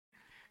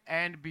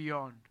and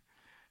beyond.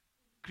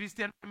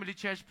 Christian Family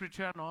Church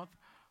Pretoria North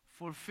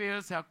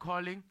fulfills her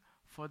calling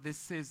for this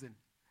season.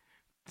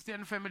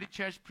 Christian Family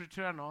Church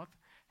Pretoria North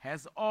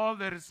has all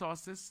the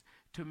resources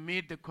to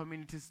meet the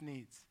community's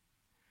needs.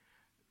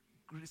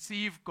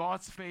 Receive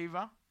God's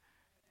favor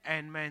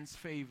and man's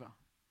favor.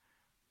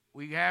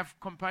 We have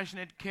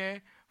compassionate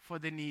care for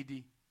the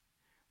needy.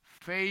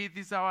 Faith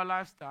is our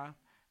lifestyle,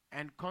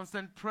 and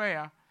constant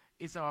prayer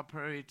is our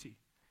priority.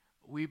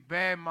 We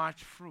bear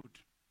much fruit.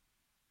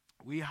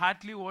 We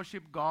heartily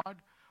worship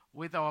God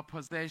with our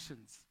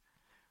possessions.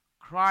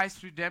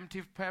 Christ's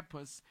redemptive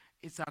purpose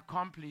is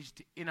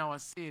accomplished in our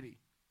city.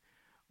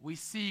 We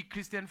see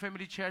Christian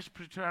Family Church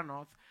Pretoria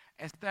North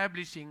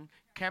establishing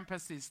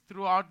campuses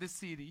throughout the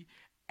city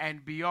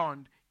and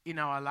beyond in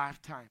our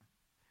lifetime.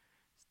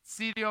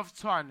 City of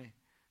Tshwane,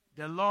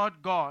 the Lord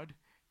God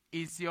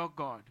is your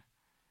God.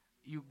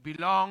 You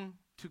belong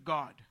to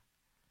God.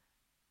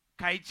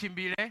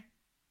 Kaichimbile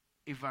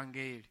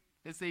Evangeli.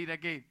 Let's say it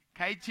again.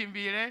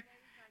 Kaichimbile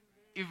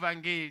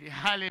Evangeli.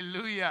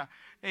 Hallelujah.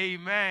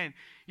 Amen.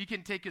 You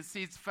can take your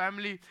seats,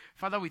 family.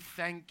 Father, we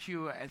thank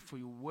you for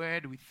your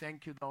word. We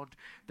thank you, Lord,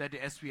 that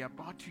as we are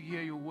about to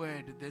hear your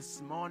word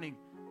this morning,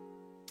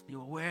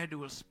 your word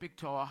will speak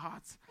to our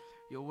hearts.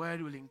 Your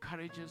word will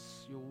encourage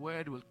us. Your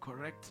word will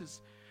correct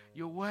us.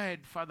 Your word,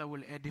 Father,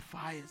 will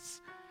edify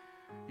us.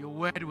 Your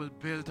word will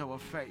build our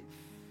faith.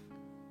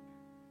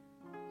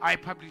 I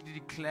publicly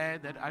declare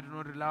that I do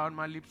not rely on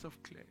my lips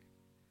of clay,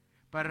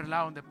 but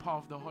rely on the power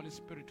of the Holy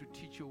Spirit to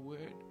teach your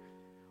word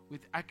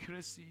with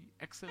accuracy,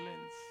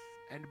 excellence,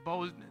 and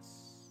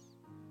boldness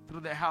through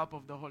the help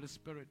of the Holy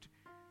Spirit.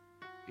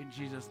 In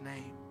Jesus'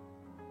 name,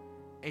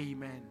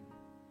 amen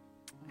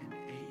and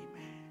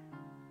amen.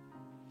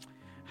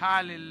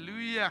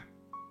 Hallelujah.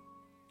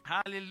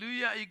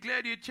 Hallelujah. Are you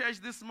glad you're at church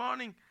this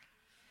morning?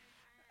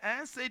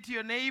 And say to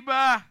your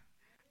neighbor,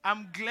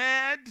 I'm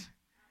glad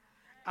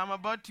I'm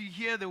about to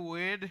hear the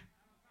word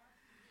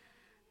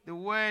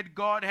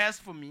God has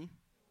for me.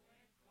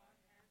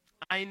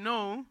 I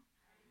know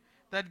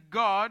that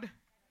God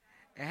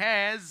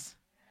has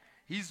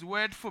his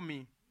word for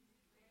me.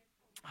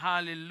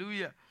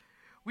 Hallelujah.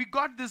 We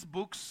got these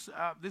books,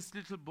 these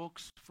little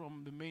books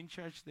from the main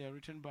church. They are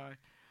written by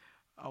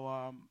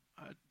our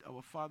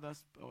father,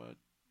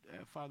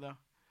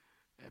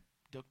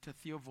 Dr.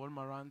 Theo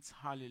Volmarantz.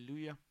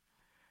 Hallelujah.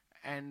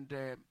 And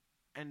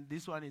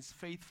this one is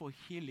Faith for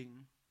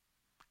Healing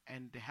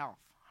and Health.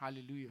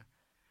 Hallelujah.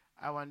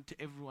 I want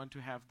everyone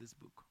to have this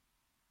book.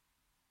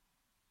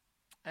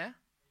 Eh?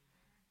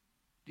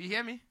 Do you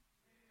hear me?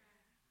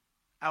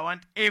 I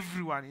want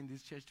everyone in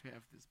this church to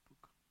have this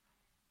book.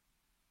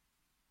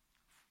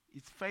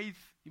 It's faith.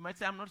 You might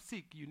say, I'm not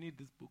sick. You need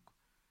this book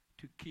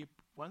to keep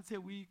once a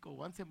week or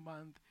once a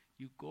month.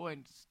 You go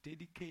and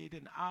dedicate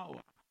an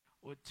hour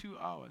or 2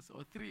 hours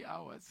or 3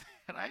 hours,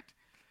 right?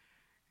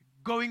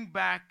 Going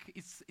back,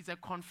 it's a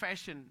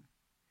confession.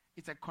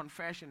 It's a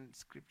confession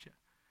scripture.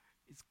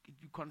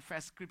 You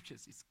confess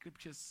scriptures. It's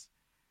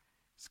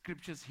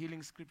scriptures,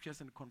 healing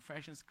scriptures and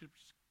confession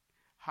scriptures.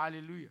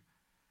 Hallelujah.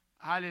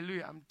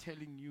 Hallelujah. I'm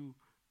telling you,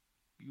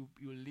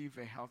 you'll live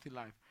a healthy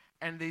life.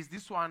 And there's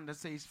this one that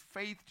says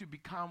faith to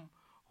become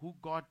who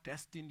God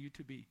destined you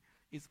to be.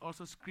 It's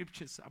also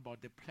scriptures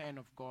about the plan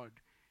of God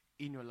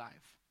in your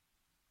life.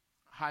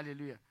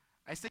 Hallelujah.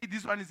 I say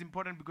this one is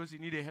important because you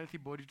need a healthy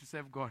body to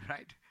serve God,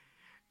 right?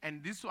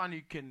 And this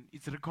one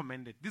it's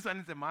recommended. This one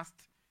is a must.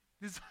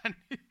 This one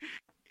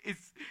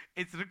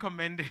it's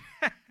recommended.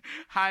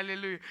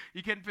 Hallelujah.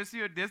 You can pursue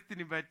your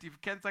destiny, but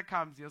if cancer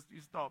comes, you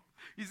stop.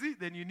 You see,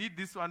 then you need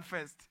this one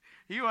first.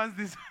 He wants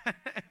this one.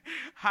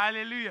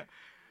 Hallelujah.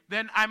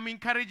 Then I'm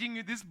encouraging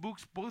you, these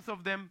books, both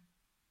of them,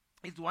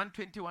 is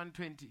 120,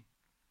 120.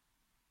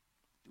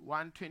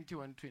 120,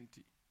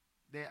 120.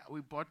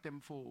 We bought them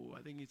for,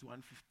 I think it's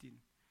 115.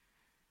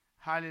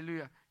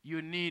 Hallelujah.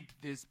 You need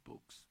these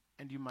books,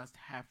 and you must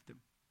have them.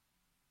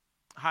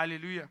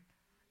 Hallelujah.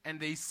 And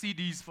there's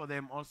CDs for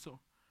them also,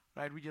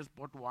 right? We just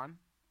bought one,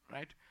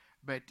 right?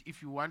 But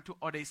if you want to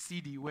order a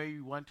CD where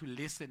you want to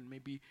listen,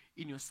 maybe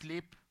in your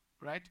sleep,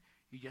 right?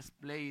 You just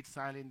play it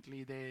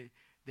silently there,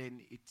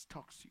 then it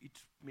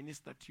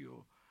ministers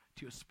to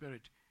your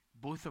spirit.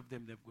 Both of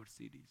them, they've got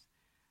CDs.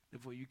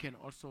 Therefore, you can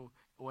also,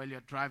 while you're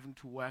driving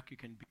to work, you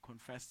can be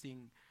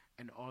confessing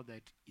and all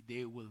that.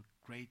 They will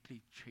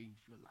greatly change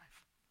your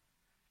life.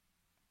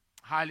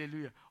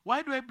 Hallelujah.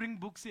 Why do I bring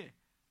books here?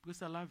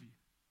 Because I love you.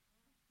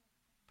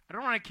 I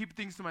don't want to keep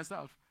things to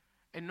myself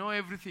and know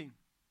everything.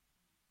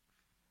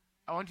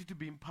 I want you to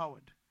be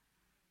empowered.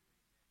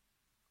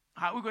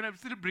 We're going to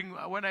still bring,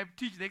 when I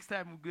teach next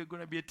time, there's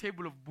going to be a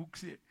table of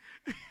books here.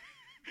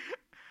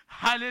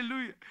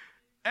 Hallelujah.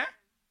 Eh?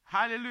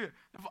 Hallelujah.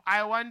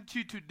 I want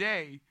you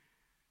today,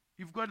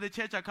 you've got the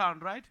church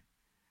account, right?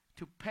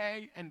 To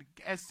pay, and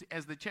as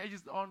the church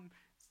is on,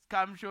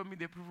 come show me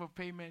the proof of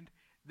payment,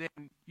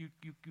 then you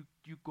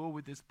go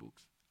with these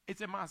books.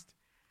 It's a must.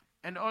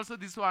 And also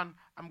this one,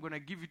 I'm going to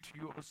give it to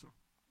you also.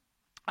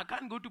 I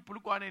can't go to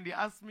Polokwane and they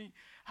ask me,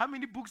 how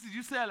many books did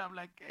you sell? I'm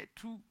like,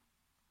 2.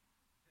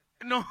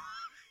 No.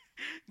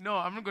 No,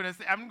 I'm not going to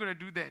say, I'm going to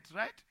do that,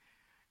 right?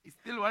 It's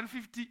still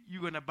 150.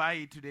 You're going to buy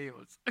it today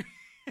also.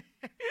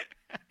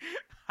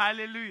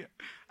 Hallelujah.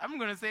 I'm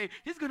going to say,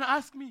 he's going to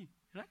ask me,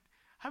 right?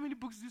 How many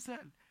books do you sell?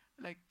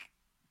 Like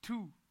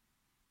 2.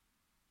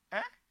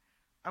 Eh?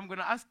 I'm going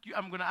to ask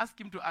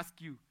him to ask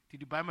you,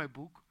 did you buy my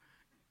book?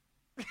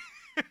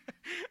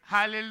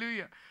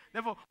 Hallelujah.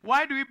 Therefore,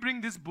 why do we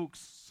bring these books?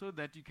 So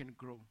that you can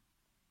grow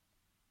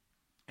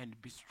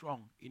and be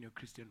strong in your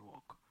Christian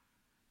walk.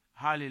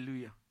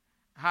 Hallelujah.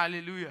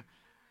 Hallelujah.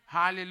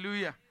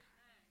 Hallelujah.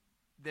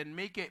 Then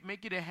make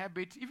it a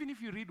habit. Even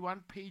if you read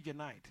 1 page a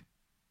night,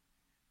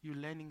 you're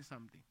learning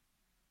something.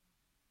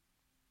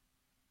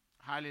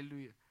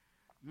 Hallelujah.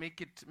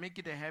 Make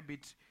it a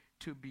habit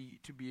to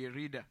be a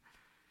reader.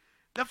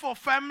 Therefore,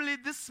 family,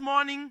 this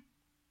morning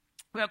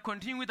we are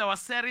continuing with our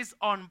series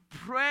on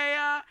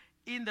prayer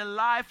in the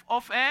life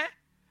of a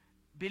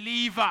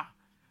believer.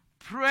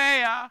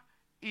 Prayer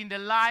in the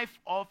life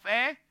of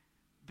a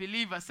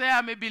believer. Say,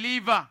 I'm a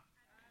believer.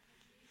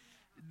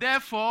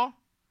 Therefore,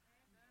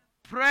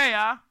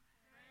 prayer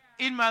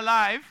in my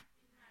life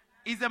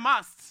is a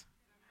must.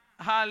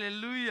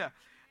 Hallelujah.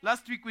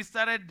 Last week we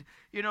started,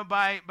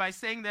 by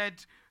saying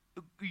that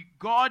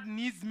God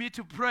needs me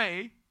to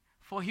pray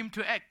for him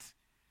to act.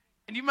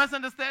 And you must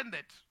understand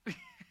that.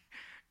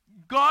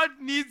 God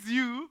needs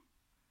you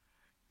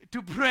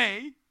to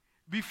pray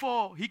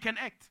before he can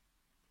act.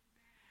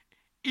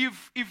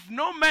 If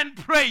no man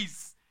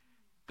prays,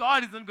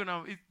 God's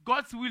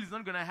will is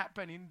not gonna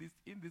happen in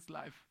this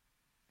life.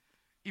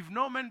 If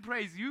no man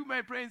prays, you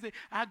may pray and say,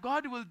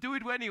 God will do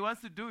it when he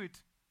wants to do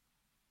it.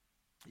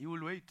 You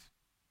will wait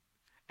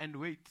and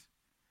wait.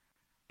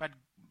 But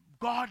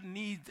God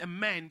needs a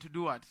man to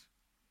do what?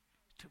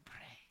 To pray.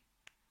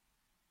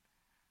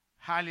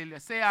 Hallelujah.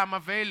 Say, I'm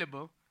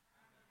available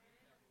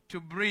to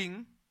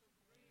bring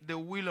the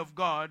will of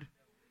God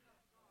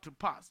to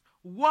pass.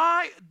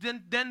 Why?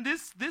 Then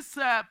this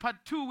part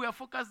 2 we are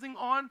focusing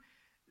on,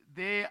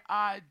 there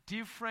are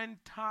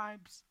different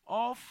types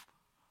of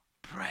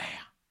prayer.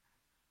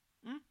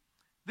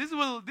 This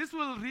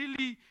will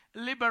really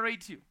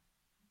liberate you.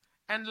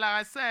 And like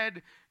I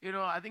said,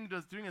 I think it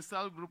was during a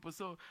cell group or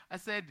so, I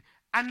said,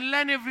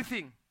 unlearn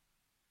everything.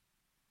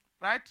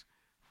 Right?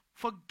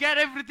 Forget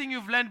everything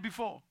you've learned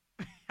before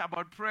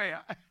about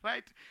prayer,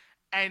 right?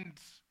 And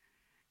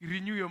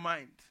renew your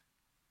mind.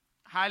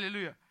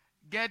 Hallelujah.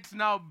 Get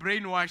now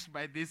brainwashed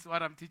by this,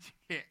 what I'm teaching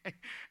here.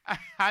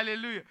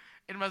 Hallelujah.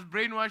 It must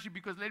brainwash you,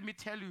 because let me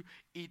tell you,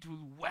 it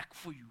will work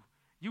for you.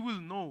 You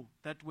will know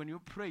that when you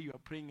pray, you are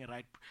praying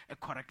a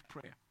correct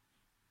prayer.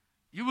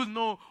 You will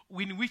know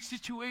in which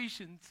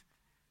situations,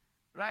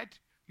 right,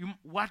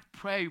 what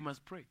prayer you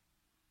must pray.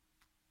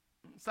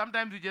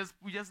 Sometimes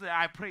we just say,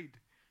 I prayed.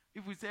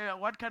 If we say,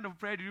 what kind of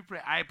prayer did you pray?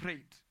 I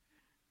prayed.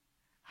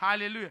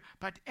 Hallelujah.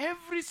 But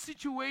every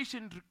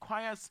situation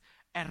requires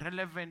a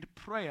relevant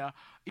prayer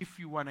if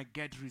you want to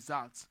get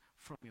results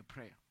from your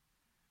prayer.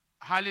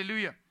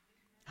 Hallelujah.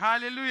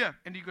 Hallelujah.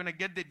 And you're going to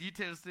get the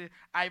details.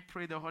 I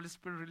pray the Holy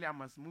Spirit, really, I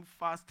must move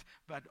fast,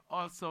 but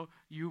also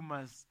you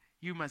must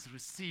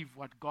receive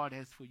what God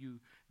has for you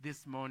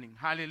this morning.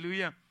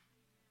 Hallelujah.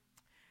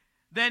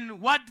 Then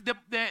what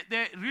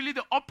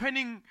the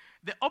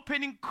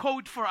opening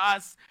quote for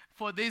us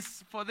for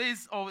this, or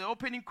the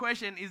opening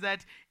question is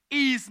that,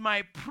 is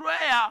my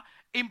prayer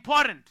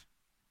important?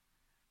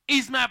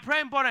 Is my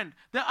prayer important?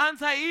 The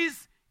answer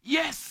is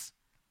yes.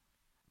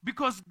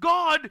 Because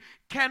God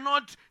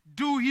cannot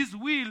do his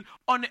will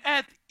on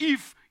earth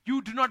if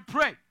you do not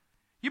pray.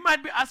 You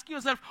might be asking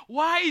yourself,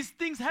 why is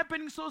things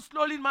happening so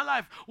slowly in my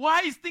life?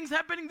 Why is things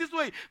happening this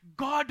way?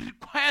 God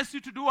requires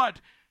you to do what?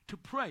 To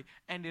pray.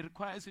 And he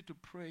requires you to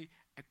pray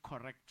a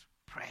correct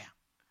prayer.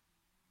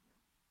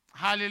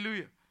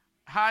 Hallelujah.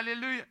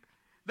 Hallelujah.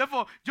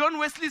 Therefore, John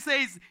Wesley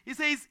says,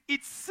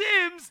 it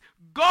seems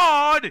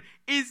God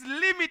is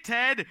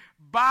limited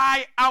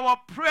by our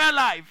prayer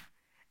life,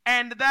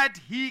 and that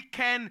he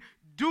can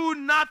do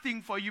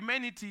nothing for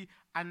humanity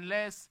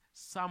unless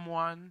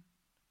someone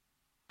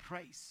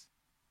prays.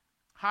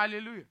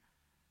 Hallelujah.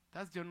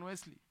 That's John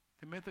Wesley,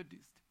 the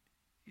Methodist.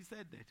 He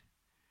said that.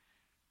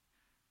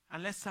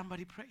 Unless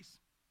somebody prays,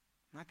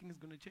 nothing is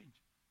going to change.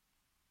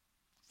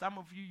 Some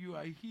of you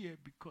are here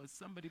because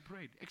somebody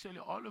prayed. Actually,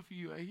 all of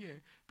you are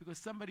here because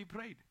somebody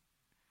prayed.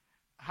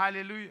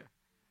 Hallelujah.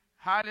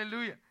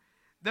 Hallelujah.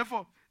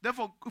 Therefore,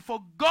 for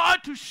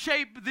God to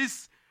shape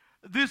this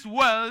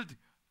world,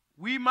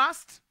 we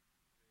must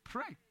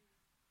pray.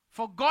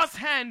 For God's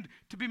hand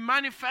to be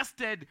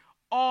manifested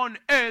on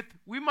earth,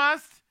 we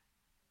must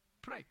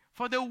pray.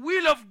 For the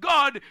will of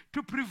God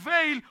to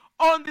prevail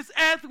on this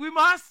earth, we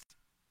must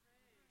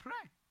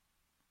pray.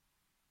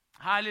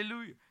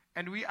 Hallelujah.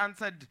 And we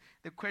answered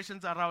the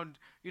questions around,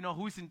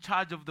 who's in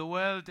charge of the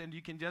world, and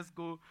you can just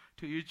go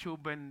to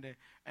YouTube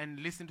and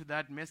listen to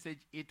that message.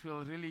 It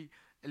will really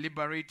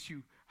liberate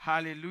you.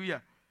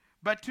 Hallelujah.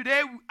 But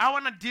today, I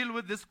want to deal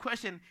with this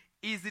question.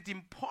 Is it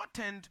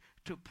important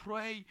to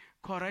pray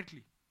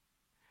correctly?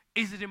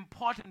 Is it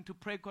important to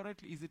pray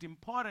correctly? Is it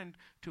important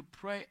to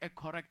pray a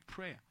correct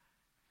prayer?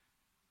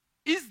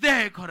 Is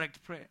there a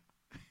correct prayer?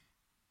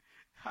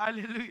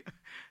 Hallelujah.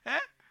 Eh?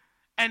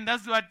 And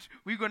that's what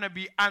we're going to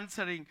be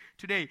answering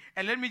today.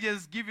 And let me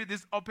just give you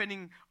this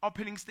opening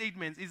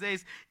statements. It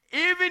says,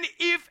 even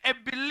if a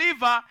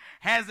believer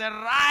has a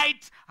right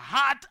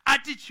heart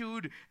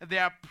attitude,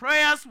 their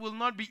prayers will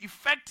not be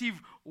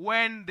effective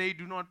when they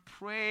do not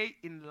pray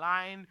in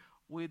line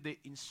with the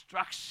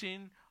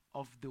instruction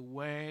of the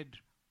word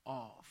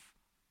of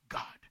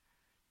God.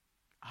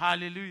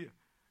 Hallelujah.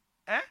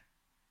 Eh?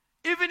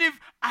 Even if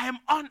I am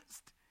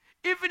honest,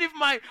 even if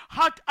my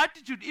heart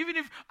attitude, even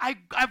if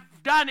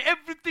I've done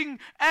everything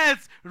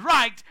else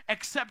right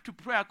except to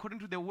pray according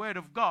to the word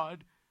of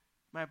God,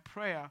 my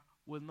prayer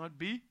will not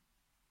be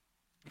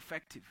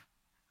effective.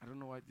 I don't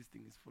know why this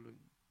thing is following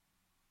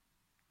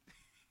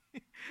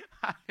me.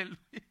 Hallelujah.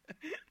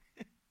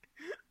 I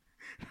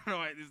don't know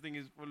why this thing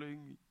is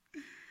following me.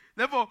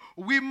 Therefore,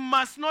 we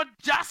must not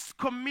just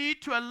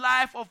commit to a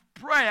life of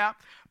prayer,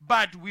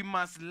 but we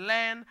must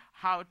learn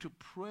how to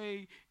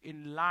pray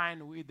in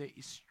line with the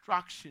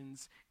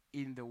instructions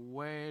in the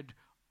word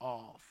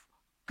of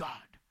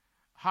God.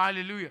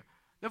 Hallelujah.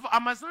 Therefore, I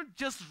must not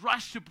just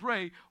rush to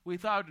pray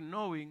without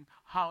knowing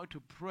how to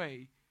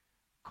pray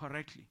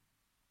correctly.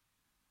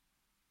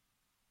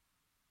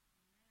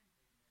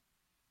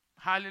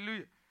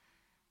 Hallelujah.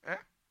 Eh?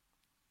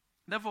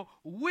 Therefore,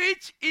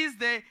 which is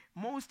the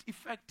most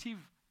effective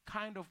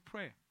kind of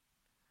prayer?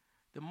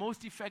 The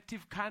most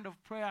effective kind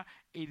of prayer,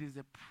 it is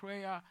the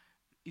prayer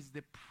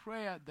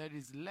that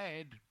is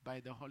led by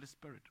the Holy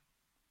Spirit.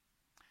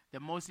 The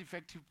most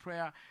effective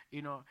prayer,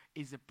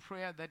 is a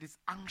prayer that is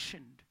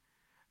unctioned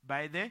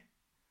by the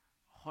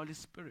Holy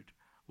Spirit.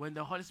 When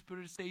the Holy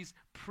Spirit says,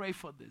 pray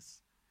for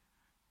this,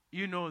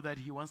 you know that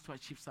he wants to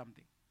achieve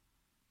something.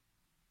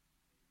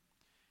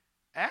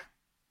 Eh?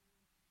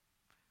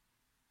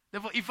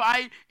 Therefore, if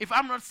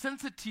I'm not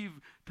sensitive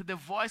to the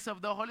voice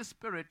of the Holy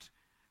Spirit,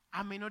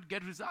 I may not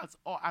get results,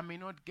 or I may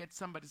not get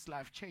somebody's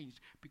life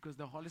changed, because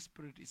the Holy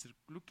Spirit is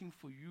looking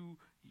for you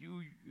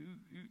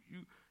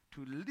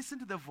to listen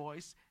to the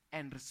voice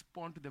and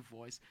respond to the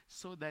voice,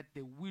 so that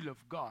the will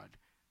of God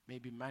may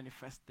be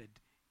manifested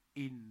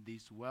in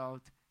this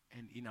world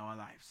and in our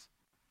lives.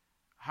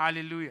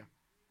 Hallelujah.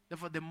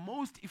 Therefore, the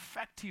most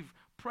effective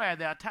prayer,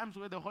 there are times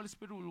where the Holy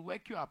Spirit will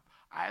wake you up,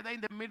 either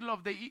in the middle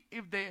of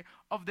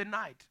the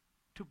night,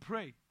 to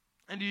pray,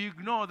 and you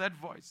ignore that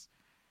voice.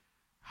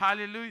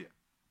 Hallelujah.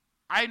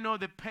 I know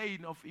the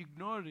pain of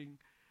ignoring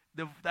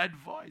that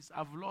voice.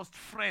 I've lost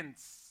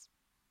friends,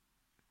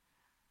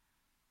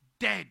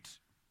 dead,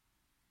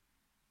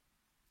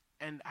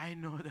 and I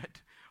know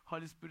that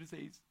Holy Spirit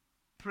says,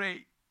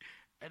 pray,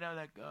 and I'm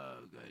like,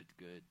 oh,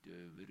 good,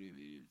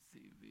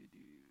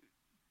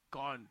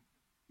 gone.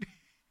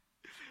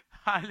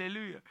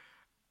 Hallelujah.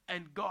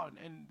 And gone.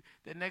 And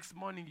the next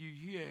morning you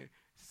hear,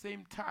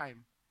 same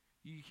time,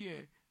 you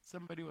hear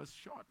somebody was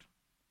shot.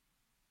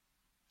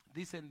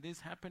 This and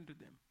this happened to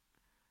them.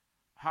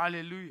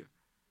 Hallelujah.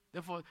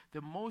 Therefore,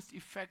 the most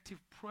effective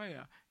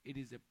prayer, it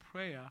is a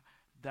prayer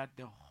that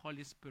the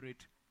Holy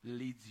Spirit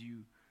leads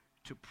you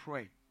to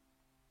pray.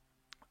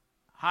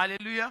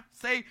 Hallelujah.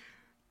 Say,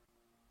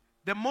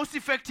 the most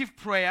effective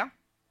prayer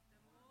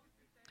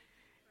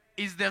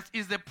is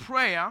the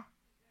prayer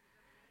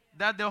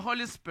that the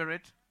Holy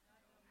Spirit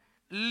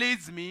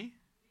leads me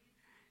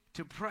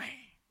to pray.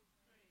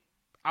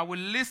 I will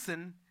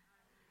listen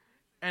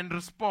and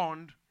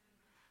respond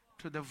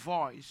to the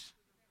voice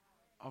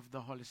of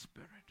the Holy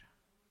Spirit.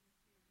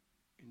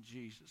 In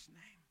Jesus'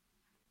 name.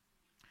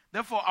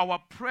 Therefore, our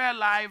prayer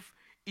life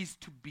is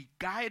to be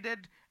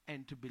guided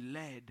and to be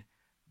led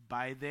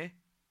by the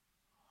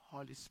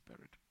Holy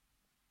Spirit.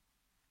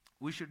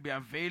 We should be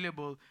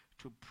available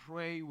to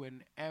pray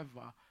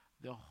whenever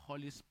the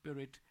Holy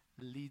Spirit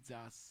leads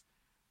us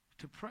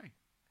to pray.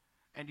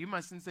 And you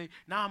mustn't say,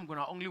 now I'm going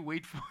to only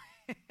wait for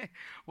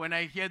when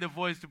I hear the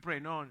voice to pray.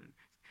 No.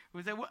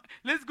 We say, well,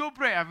 let's go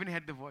pray. I haven't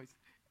heard the voice.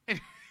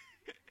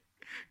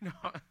 No.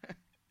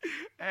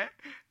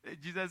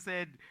 Jesus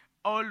said,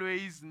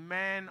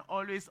 man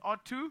always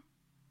ought to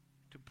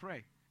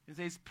pray. He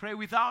says, pray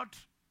without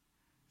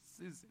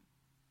ceasing.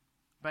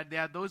 But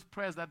there are those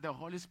prayers that the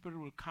Holy Spirit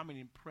will come and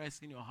impress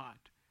in your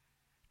heart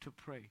to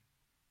pray.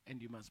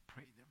 And you must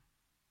pray them.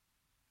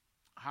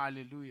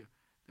 Hallelujah.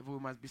 Therefore,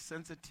 we must be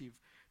sensitive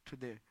to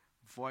the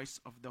voice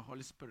of the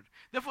Holy Spirit.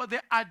 Therefore,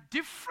 there are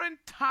different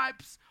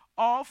types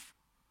of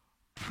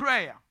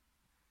prayer.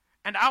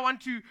 And I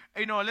want to,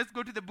 let's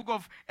go to the book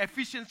of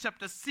Ephesians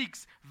chapter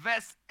 6,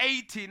 verse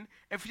 18.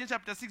 Ephesians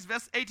chapter 6,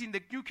 verse 18,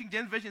 the New King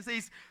James Version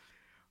says,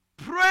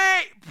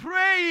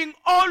 praying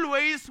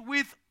always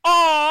with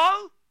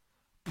all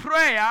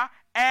prayer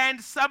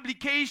and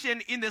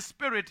supplication in the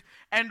Spirit,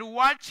 and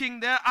watching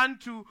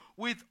thereunto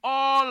with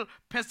all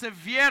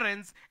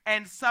perseverance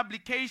and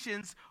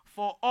supplications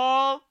for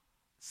all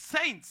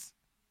saints.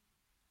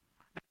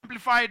 The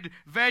Amplified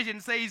Version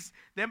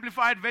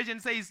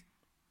says,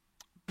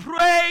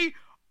 pray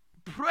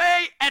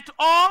at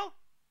all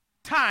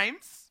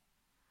times,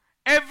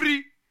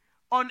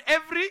 on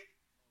every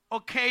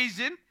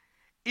occasion,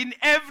 in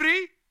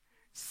every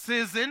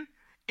season,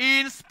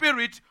 in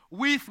spirit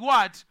with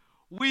what?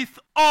 With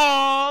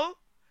all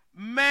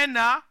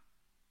manner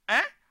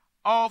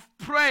of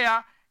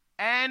prayer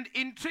and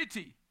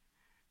entreaty.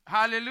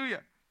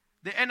 Hallelujah.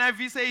 The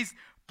NIV says,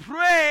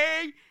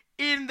 pray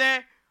in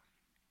the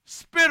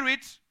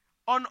spirit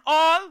on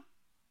all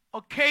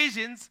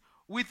occasions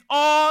with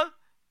all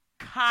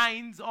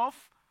kinds of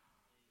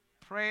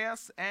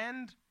prayers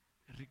and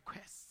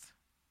requests.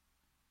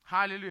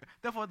 Hallelujah.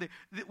 Therefore,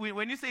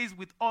 when you say it's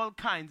with all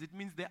kinds, it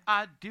means there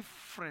are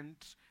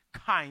different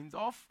kinds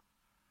of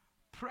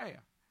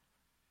prayer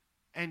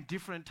and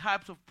different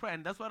types of prayer.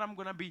 And that's what I'm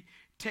going to be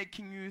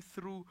taking you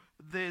through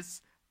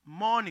this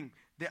morning.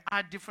 There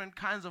are different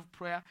kinds of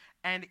prayer,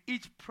 and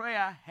each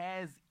prayer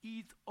has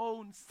its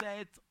own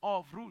set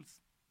of rules.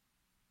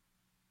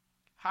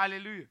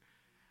 Hallelujah.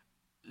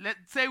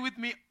 Let's say with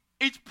me,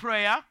 each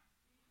prayer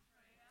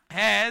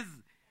has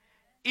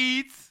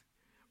its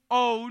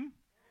own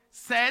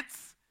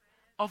sets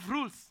of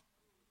rules.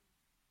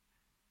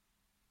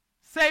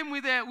 Same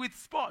with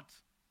sport,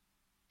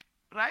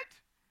 right?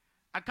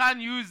 I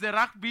can't use the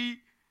rugby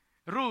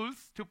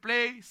rules to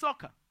play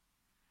soccer,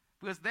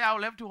 because there I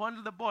will have to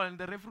handle the ball and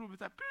the referee will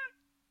say,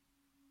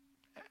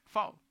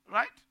 foul,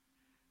 right?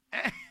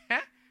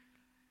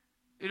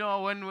 You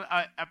know, when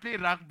I play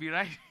rugby,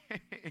 right?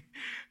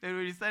 Then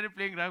when we started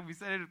playing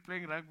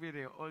rugby at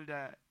an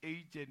older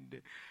age,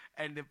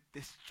 and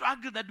the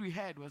struggle that we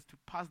had was to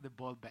pass the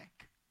ball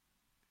back.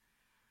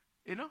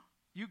 You know,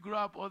 you grew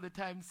up all the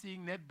time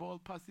seeing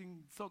netball,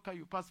 passing soccer,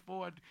 you pass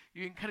forward,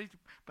 you encourage,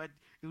 but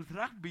with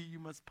rugby, you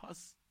must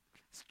pass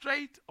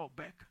straight or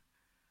back.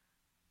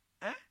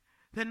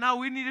 Then now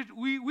we needed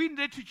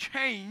to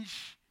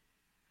change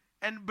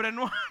and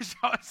brainwash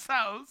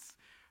ourselves,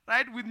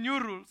 right, with new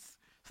rules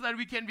so that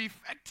we can be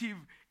effective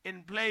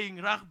in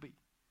playing rugby.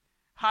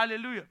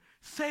 Hallelujah.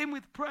 Same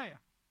with prayer.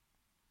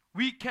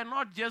 We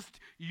cannot just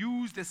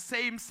use the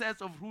same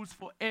sets of rules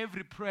for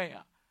every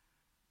prayer.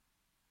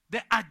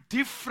 There are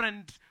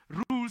different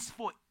rules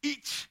for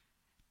each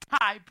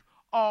type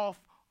of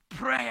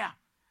prayer.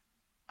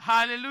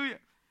 Hallelujah.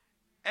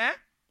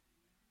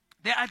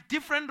 There are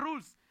different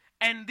rules.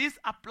 And this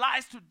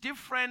applies to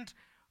different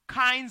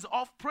kinds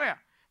of prayer.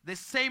 The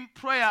same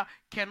prayer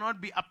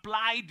cannot be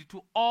applied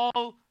to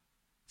all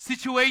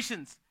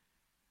situations.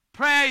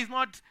 Prayer is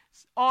not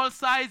all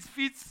size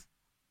fits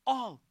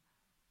all.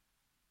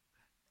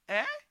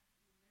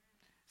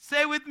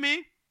 Say with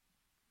me.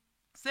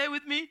 Say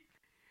with me.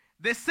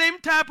 The same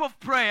type of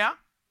prayer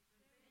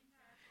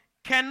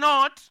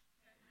cannot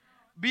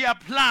be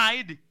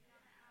applied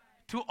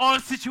to all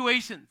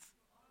situations.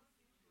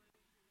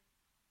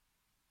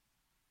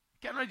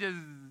 You cannot just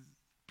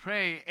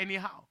pray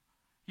anyhow.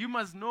 You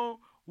must know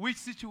which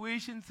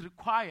situations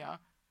require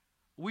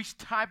which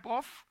type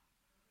of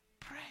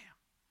prayer.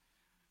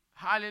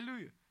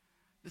 Hallelujah.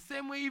 The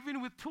same way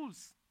even with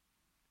tools.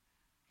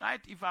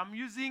 Right? If I'm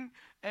using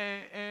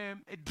a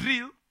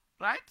drill,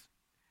 right?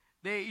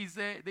 There is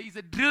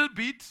a drill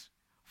bit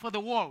for the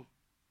wall.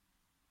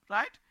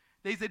 Right?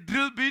 There is a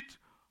drill bit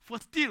for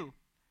steel.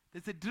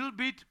 There's a drill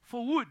bit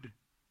for wood.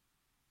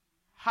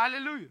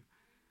 Hallelujah.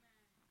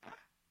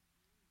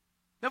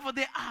 Therefore,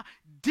 there are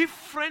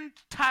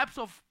different types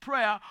of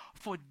prayer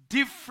for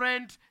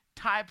different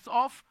types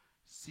of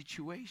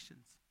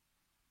situations.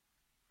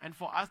 And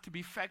for us to be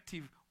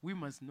effective, we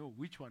must know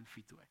which one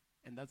fits where.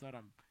 And that's what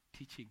I'm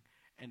teaching.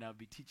 And I'll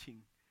be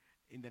teaching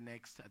in the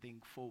next, I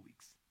think, 4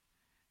 weeks.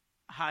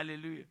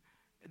 Hallelujah.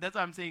 That's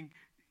what I'm saying,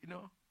 you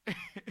know.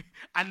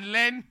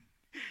 Unlearn.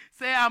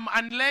 Say, I'm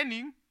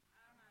unlearning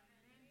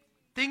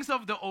things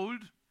of the old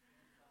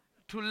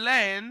to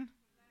learn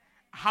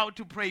how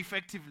to pray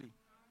effectively.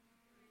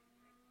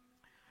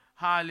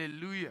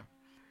 Hallelujah.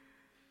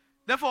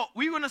 Therefore,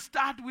 we're going to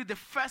start with the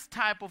first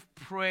type of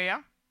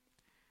prayer.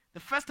 The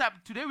first type,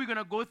 today we're going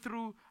to go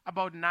through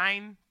about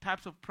 9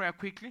 types of prayer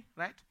quickly,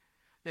 right?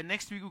 The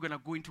next week we're going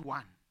to go into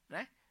one,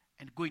 right?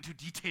 And go into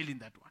detail in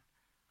that one,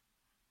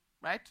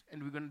 right?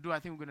 And we're going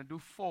to do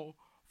 4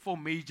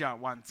 major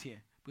ones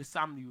here. With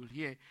some you will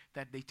hear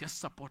that they just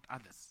support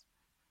others,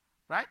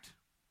 right?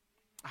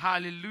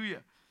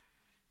 Hallelujah.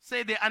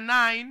 Say there are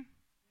 9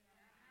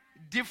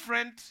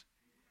 different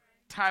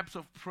types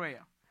of prayer.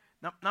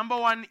 Now, number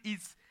 1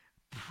 is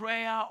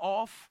prayer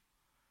of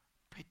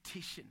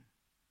petition.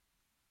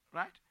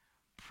 Right?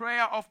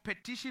 Prayer of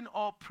petition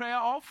or prayer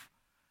of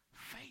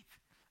faith.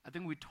 I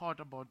think we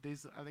taught about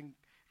this. I think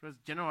it was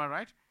January,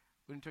 right?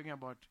 When talking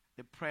about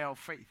the prayer of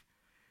faith.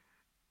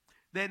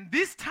 Then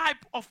this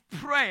type of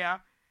prayer,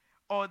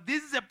 or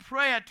this is a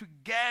prayer to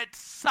get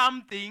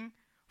something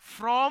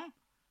from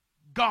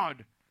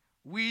God,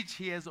 which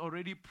He has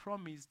already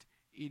promised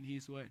in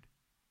His word.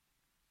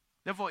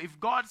 Therefore, if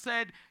God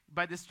said,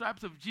 by the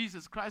stripes of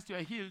Jesus Christ you are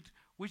healed,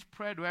 which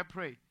prayer do I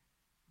pray?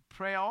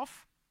 Prayer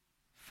of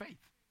faith.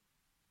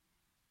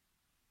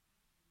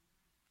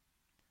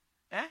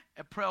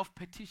 A prayer of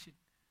petition.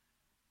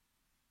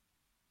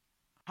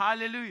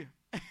 Hallelujah.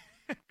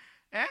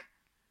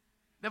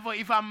 Therefore,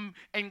 if I'm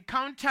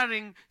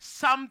encountering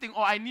something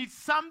or I need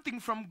something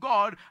from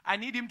God, I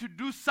need Him to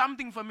do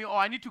something for me, or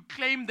I need to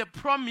claim the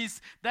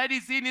promise that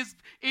is in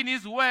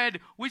His word.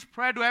 Which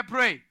prayer do I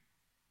pray?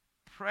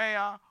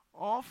 Prayer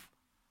of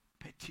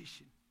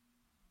petition.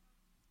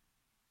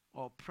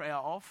 Or prayer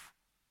of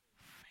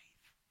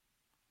faith.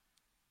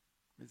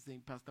 Let's say,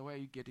 Pastor, where are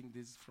you getting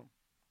this from?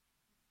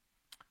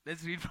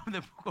 Let's read from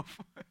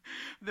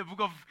the book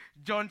of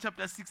John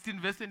chapter 16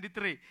 verse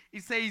 23.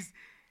 It says,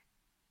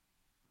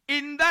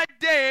 in that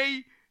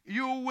day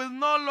you will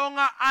no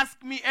longer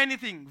ask me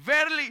anything.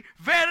 Verily,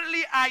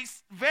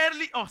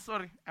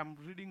 I'm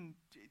reading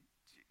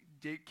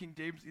King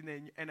James in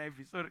the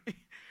NIV, sorry.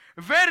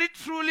 Very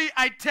truly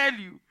I tell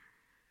you,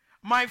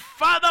 my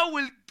Father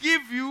will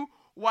give you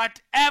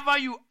whatever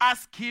you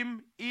ask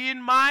Him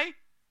in my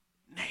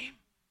name.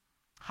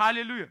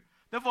 Hallelujah.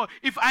 Therefore,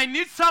 if I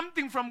need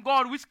something from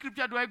God, which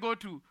scripture do I go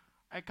to?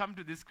 I come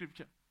to this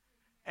scripture.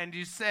 And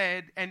you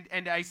said, and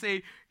I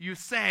say, you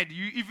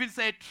even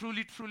said,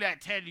 truly, truly, I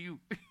tell you.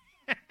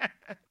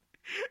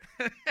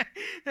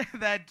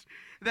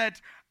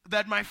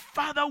 that my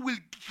Father will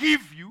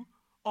give you,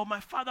 or my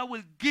Father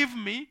will give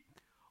me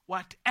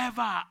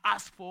whatever I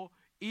ask for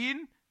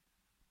in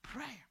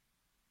prayer.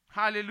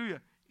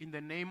 Hallelujah. In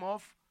the name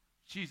of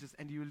Jesus.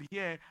 And you will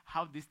hear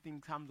how this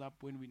thing comes up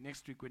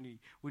next week when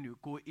we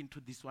go into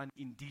this one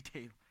in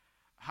detail.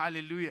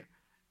 Hallelujah.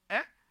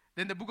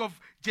 Then the book of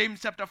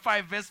James chapter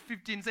 5 verse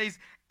 15 says,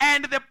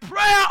 and the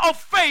prayer of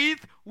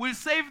faith will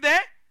save the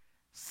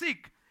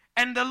sick,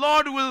 and the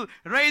Lord will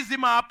raise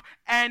him up,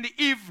 and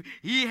if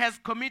he has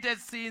committed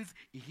sins,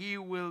 he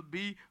will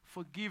be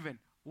forgiven.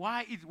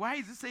 Why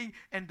is it saying,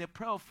 and the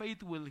prayer of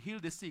faith will heal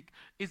the sick?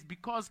 It's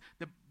because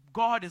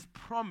God has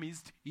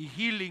promised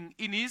healing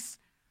in His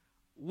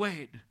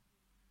word.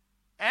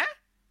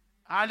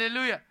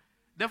 Hallelujah.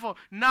 Therefore,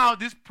 now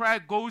this prayer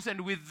goes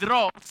and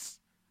withdraws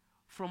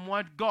from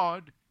what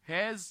God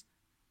has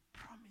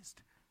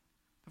promised.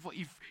 Therefore,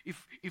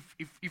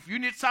 if you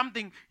need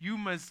something, you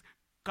must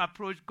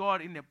approach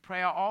God in a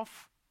prayer of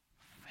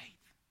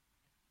faith.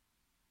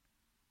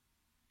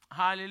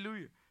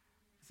 Hallelujah.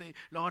 Say,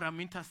 Lord, I'm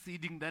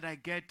interceding that I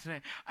get.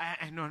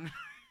 No,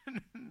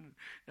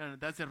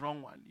 that's a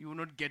wrong one. You will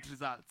not get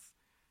results.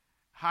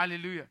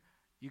 Hallelujah.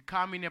 You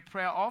come in a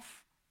prayer of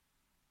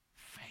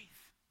faith.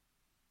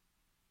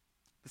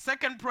 The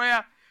second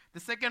prayer,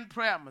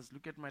 I must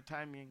look at my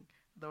timing.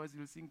 Otherwise,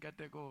 you'll think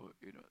I go,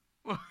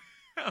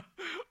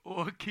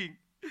 walking.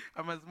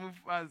 I must move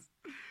fast.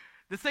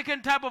 The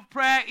second type of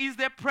prayer is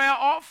the prayer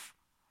of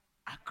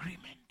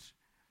agreement.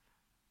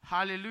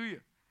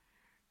 Hallelujah.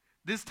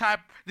 This type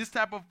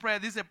of prayer,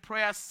 this is a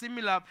prayer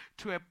similar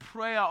to a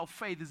prayer of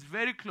faith. It's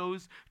very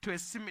close to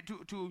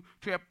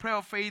a prayer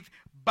of faith,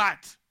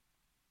 but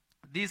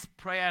this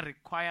prayer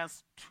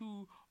requires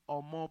two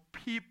or more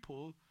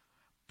people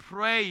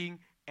praying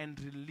and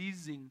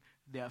releasing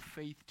their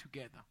faith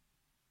together.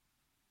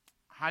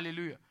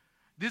 Hallelujah.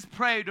 This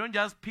prayer, you don't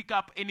just pick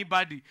up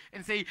anybody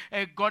and say,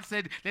 hey, God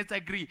said, let's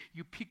agree.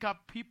 You pick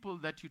up people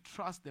that you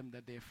trust them,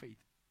 that they have faith.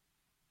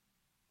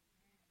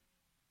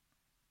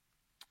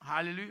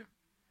 Hallelujah.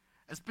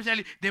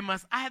 Especially, they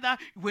must either,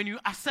 when you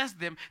assess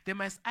them, they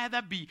must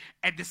either be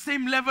at the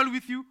same level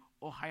with you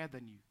or higher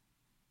than you.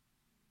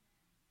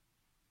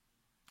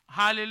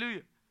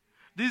 Hallelujah.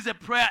 This is a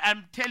prayer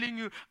I'm telling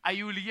you,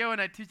 you will hear when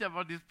I teach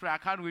about this prayer. I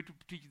can't wait to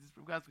teach this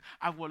because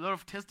I've got a lot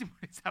of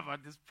testimonies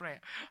about this prayer.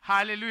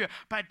 Hallelujah.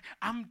 But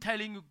I'm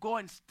telling you, go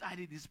and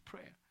study this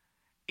prayer.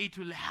 It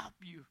will help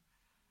you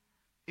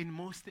in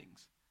most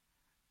things.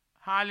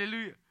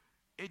 Hallelujah.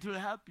 It will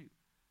help you.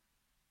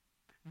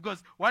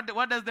 Because what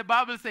does the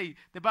Bible say?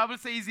 The Bible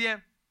says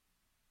here,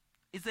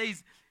 it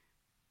says,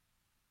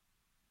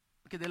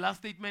 okay, the last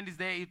statement is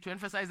there to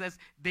emphasize that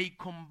they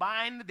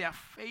combine their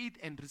faith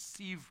and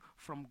receive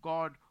from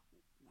God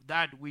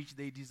that which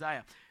they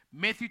desire.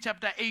 Matthew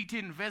chapter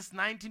 18 verse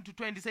 19 to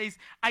 20 says,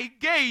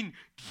 again,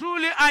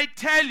 truly I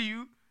tell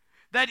you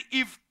that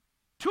if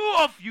two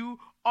of you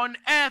on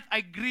earth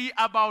agree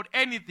about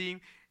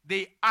anything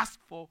they ask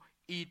for,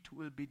 it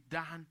will be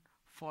done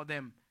for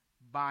them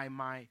by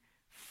my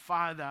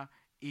Father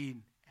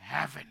in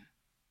heaven.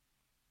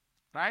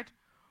 Right?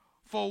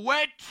 For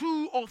where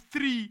two or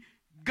three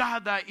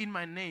gather in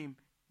my name,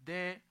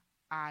 there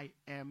I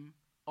am,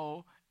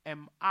 or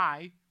am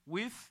I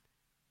with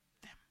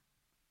them.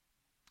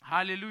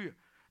 Hallelujah.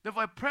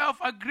 Therefore, a prayer of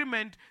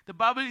agreement, the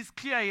Bible is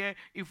clear here.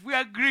 If we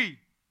agree,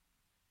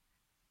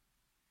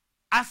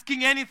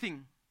 asking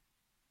anything,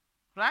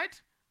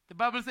 right? The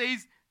Bible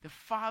says, the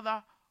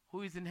Father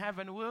who is in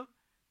heaven will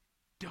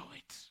do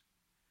it.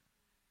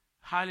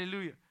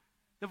 Hallelujah.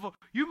 Therefore,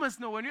 you must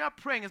know when you are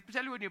praying,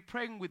 especially when you're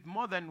praying with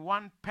more than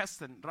one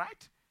person,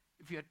 right?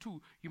 If you are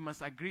two, you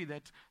must agree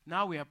that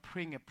now we are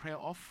praying a prayer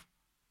of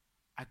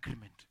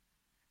agreement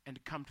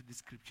and come to the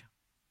scripture.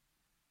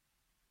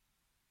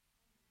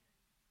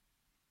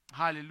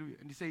 Hallelujah.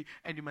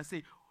 And you must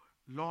say,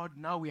 Lord,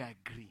 now we are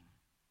agreeing.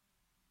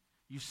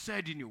 You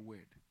said in your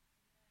word.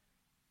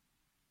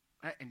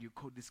 Right? And you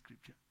quote the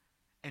scripture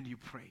and you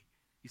pray.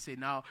 You say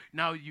now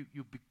you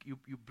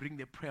bring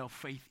the prayer of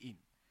faith in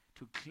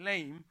to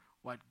claim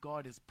what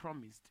God has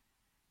promised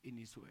in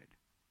His word.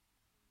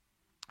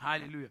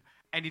 Hallelujah.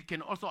 And it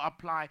can also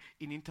apply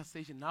in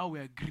intercession. Now we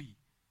agree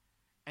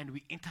and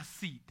we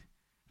intercede,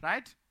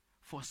 right?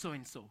 For so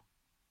and so.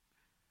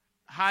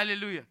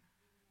 Hallelujah.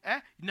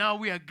 Now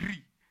we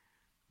agree.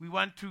 We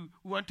want to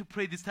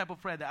pray this type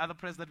of prayer, the other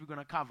prayers that we're going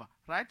to cover,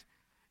 right?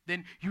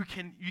 Then you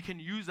can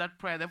use that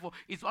prayer. Therefore,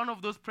 it's one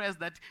of those prayers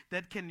that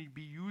can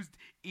be used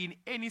in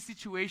any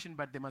situation,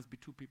 but there must be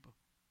two people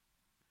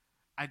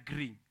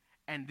agreeing.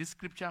 And this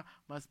scripture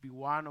must be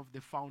one of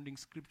the founding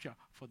scripture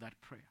for that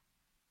prayer.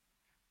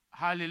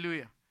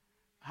 Hallelujah.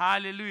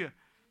 Hallelujah.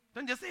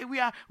 Don't just say we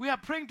are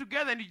praying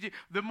together, and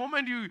the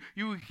moment you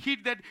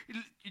hit that, you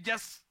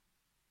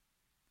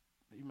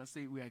must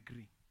say we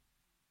agree.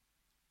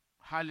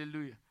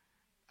 Hallelujah.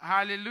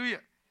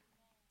 Hallelujah.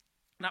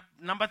 Now,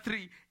 number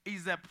 3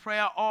 is a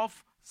prayer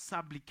of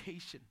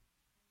supplication.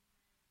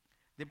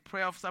 The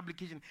prayer of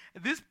supplication.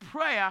 This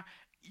prayer,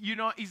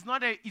 is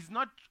not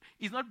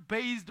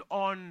based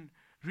on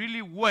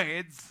really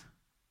words,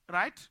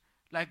 right?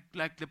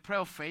 Like the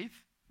prayer of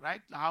faith,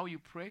 right? How you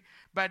pray.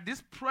 But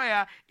this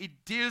prayer, it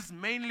deals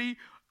mainly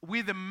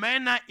with the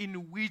manner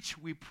in which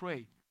we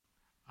pray.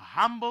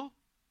 Humble,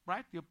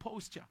 right? Your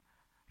posture,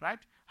 right?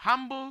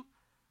 Humble,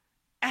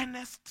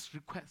 earnest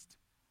request.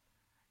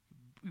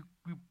 You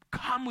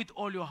come with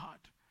all your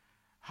heart.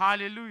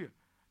 Hallelujah.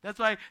 That's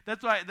why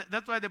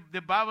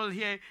the Bible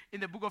here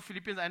in the book of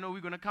Philippians, I know we're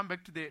going to come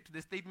back to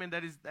the statement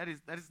that is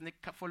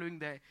following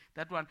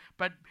that one.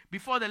 But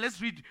before that,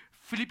 let's read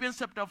Philippians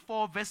chapter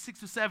 4, verse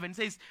 6 to 7. It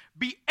says,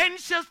 be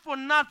anxious for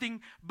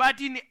nothing, but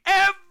in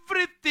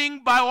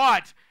everything by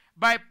what?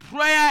 By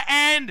prayer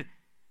and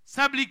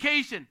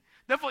supplication.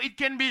 Therefore, it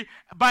can be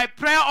by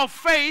prayer of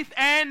faith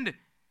and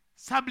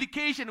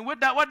supplication. What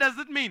does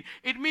it mean?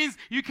 It means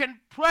you can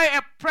pray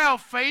a prayer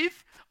of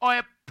faith or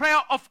a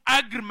prayer of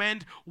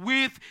agreement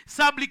with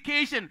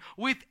supplication,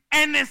 with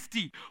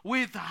earnesty,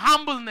 with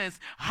humbleness,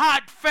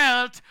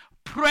 heartfelt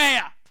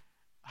prayer.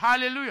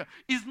 Hallelujah.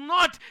 This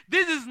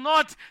is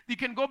not, you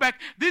can go back,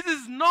 this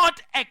is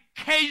not a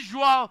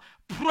casual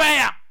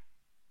prayer.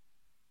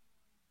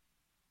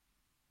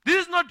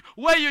 This is not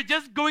where you're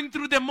just going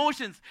through the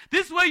motions.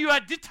 This is where you are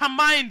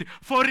determined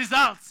for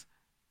results.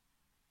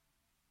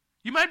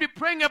 You might be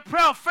praying a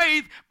prayer of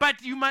faith, but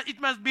it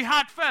must be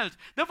heartfelt.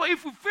 Therefore,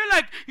 if you feel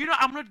like,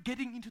 I'm not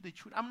getting into the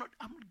truth,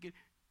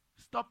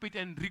 stop it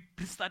and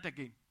restart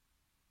again.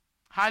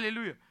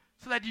 Hallelujah.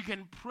 So that you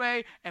can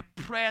pray a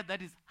prayer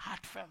that is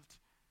heartfelt.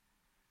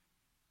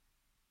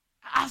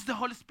 Ask the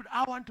Holy Spirit,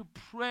 I want to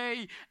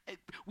pray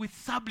with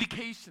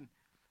supplication.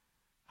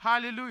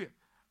 Hallelujah.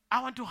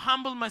 I want to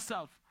humble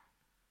myself.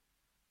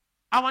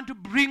 I want to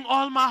bring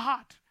all my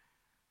heart.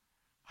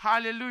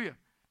 Hallelujah.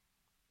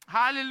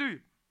 Hallelujah.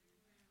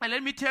 And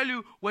let me tell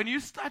you, when you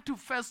start to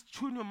first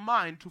tune your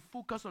mind to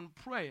focus on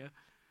prayer,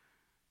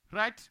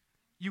 right,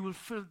 you will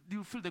feel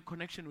the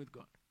connection with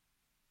God.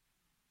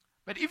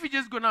 But if it's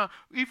just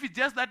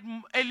that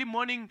early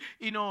morning,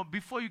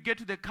 before you get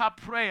to the car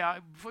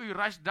prayer, before you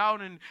rush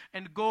down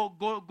and go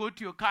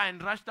to your car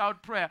and rush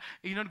out prayer,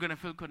 you're not going to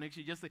feel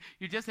connection.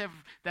 You just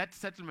have that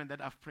settlement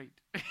that I've prayed.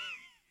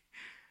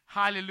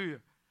 Hallelujah.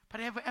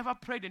 But have you ever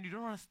prayed and you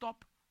don't want to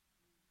stop?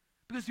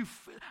 Because you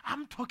feel,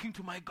 I'm talking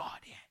to my God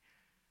here.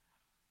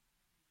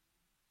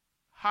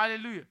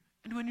 Hallelujah.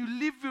 And when you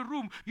leave the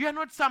room, you are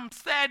not some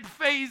sad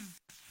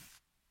face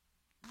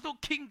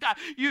looking guy.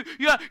 You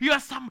are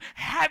some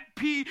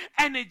happy,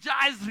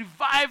 energized,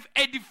 revived,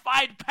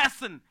 edified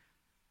person.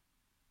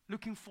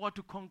 Looking forward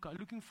to conquer.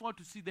 Looking forward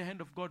to see the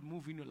hand of God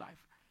move in your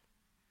life.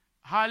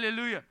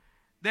 Hallelujah.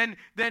 Then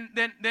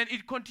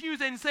it continues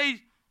and says,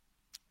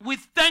 with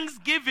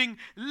thanksgiving,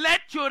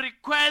 let your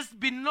requests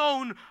be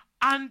known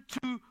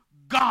unto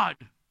God.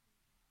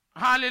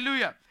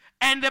 Hallelujah.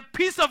 And the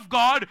peace of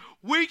God,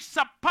 which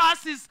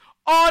surpasses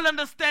all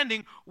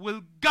understanding,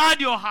 will guard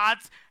your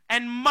hearts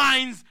and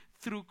minds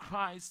through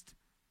Christ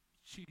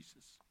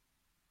Jesus.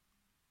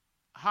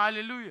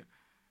 Hallelujah.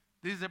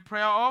 This is a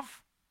prayer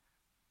of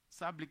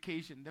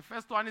supplication. The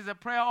first one is a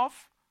prayer of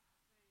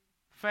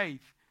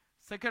faith.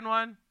 Second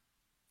one.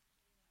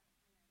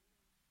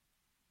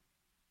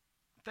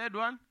 Third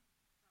one.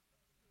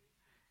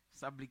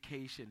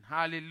 Supplication.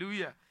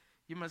 Hallelujah.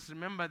 You must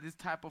remember this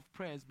type of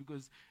prayers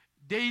because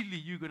daily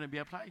you're going to be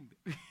applying them.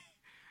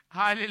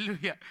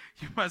 Hallelujah.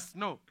 You must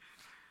know.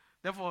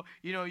 Therefore,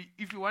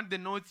 if you want the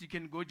notes, you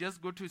can go to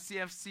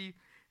CFC,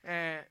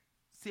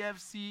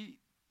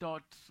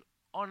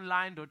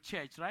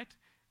 cfc.online.church, right?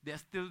 They're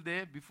still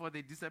there. Before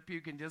they disappear,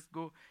 you can just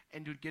go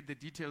and you'll get the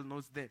detailed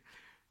notes there.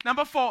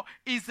 Number 4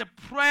 is a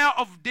prayer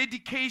of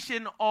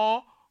dedication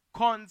or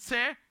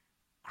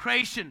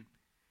consecration.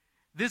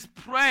 This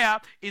prayer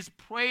is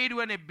prayed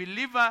when a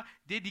believer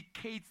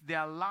dedicates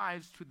their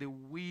lives to the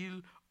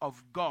will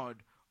of God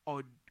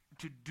or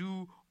to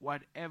do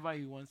whatever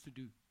he wants to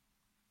do.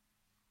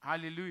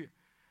 Hallelujah.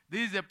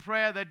 This is a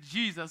prayer that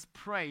Jesus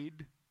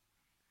prayed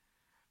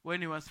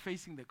when he was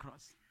facing the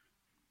cross.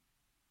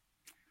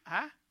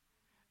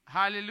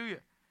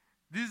 Hallelujah.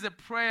 This is a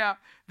prayer.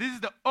 This is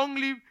the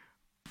only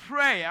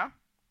prayer,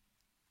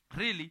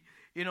 really.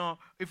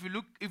 If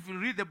you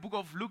read the book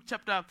of Luke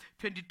chapter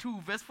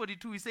 22, verse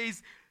 42, it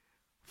says,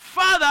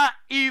 Father,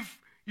 if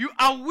you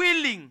are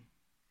willing,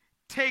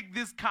 take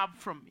this cup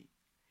from me.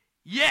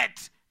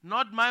 Yet,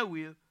 not my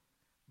will,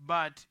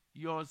 but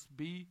yours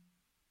be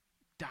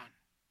done.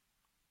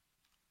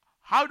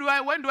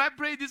 When do I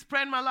pray this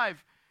prayer in my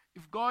life?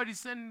 If God is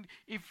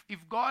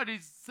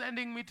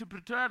sending me to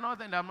Pretoria North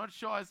and I'm not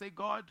sure, I say,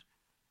 God,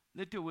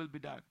 let your will be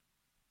done.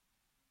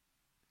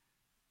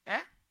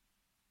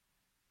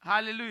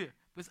 Hallelujah.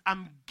 Because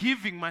I'm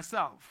giving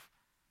myself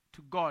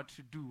to God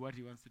to do what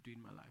he wants to do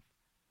in my life.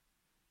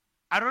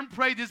 I don't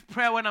pray this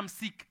prayer when I'm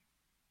sick.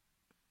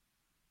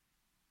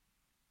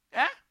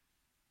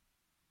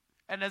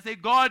 And I say,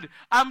 God,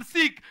 I'm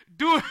sick.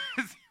 Do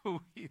as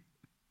you will.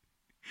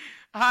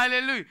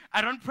 Hallelujah.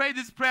 I don't pray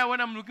this prayer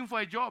when I'm looking for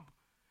a job.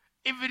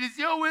 If it is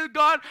your will,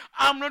 God,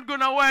 I'm not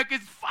going to work.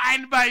 It's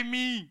fine by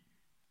me.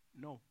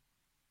 No.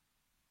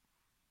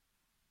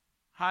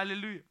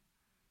 Hallelujah.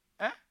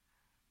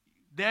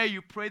 There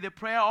you pray the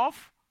prayer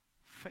of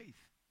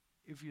faith.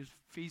 If you're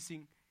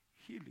facing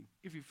healing,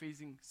 if you're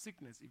facing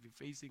sickness, if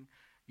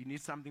you need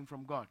something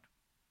from God.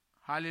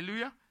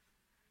 Hallelujah.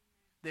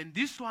 Then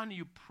this one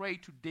you pray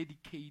to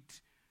dedicate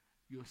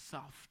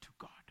yourself to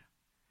God.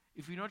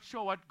 If you're not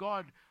sure what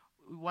God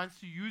wants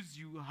to use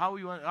you, how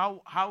he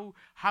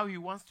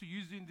wants to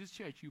use you in this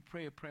church, you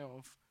pray a prayer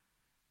of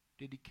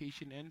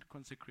dedication and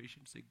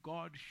consecration. Say,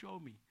 God, show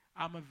me.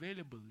 I'm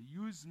available.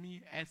 Use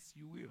me as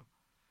you will.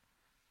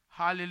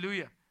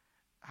 Hallelujah.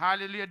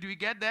 Hallelujah. Do we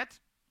get that?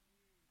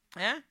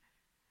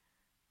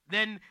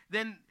 Then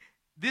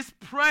this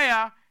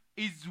prayer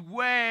is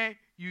where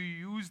you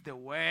use the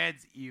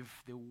words,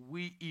 if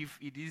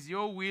it is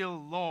your will,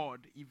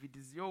 Lord. If it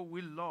is your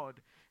will,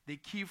 Lord. The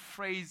key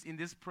phrase in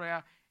this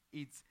prayer,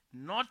 it's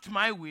not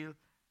my will,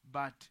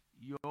 but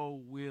your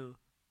will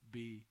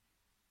be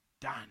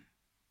done.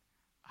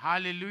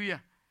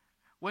 Hallelujah.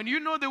 When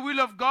you know the will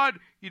of God,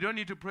 you don't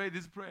need to pray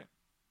this prayer.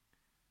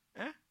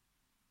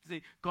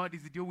 Say, God,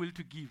 is it your will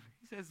to give?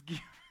 He says, give.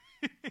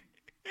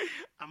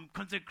 I'm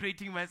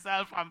consecrating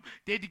myself. I'm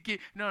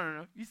dedicating.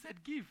 No. He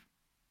said, give.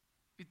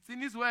 It's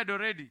in his word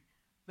already.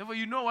 Therefore,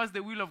 you know what's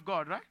the will of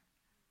God, right?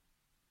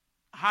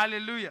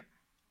 Hallelujah.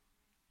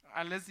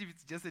 Unless if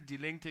it's just a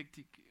delaying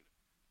tactic.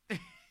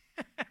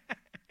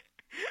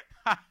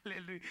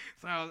 Hallelujah.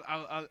 So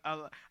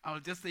I'll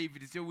just say, if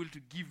it is your will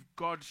to give,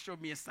 God, show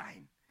me a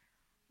sign.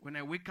 When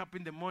I wake up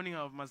in the morning,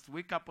 I must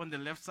wake up on the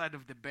left side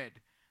of the bed.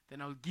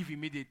 Then I'll give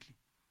immediately.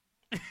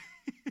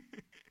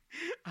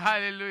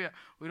 Hallelujah.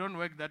 We don't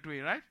work that way,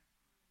 right?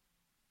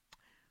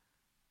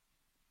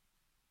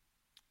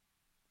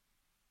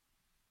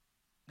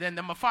 Then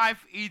number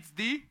 5 is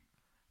the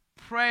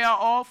prayer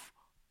of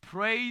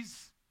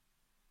praise,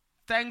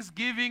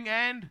 thanksgiving,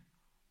 and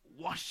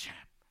worship.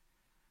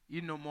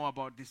 You know more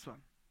about this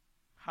one.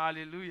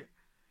 Hallelujah.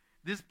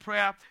 This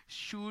prayer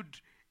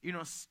should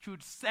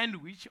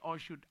sandwich or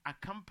should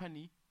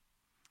accompany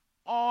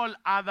all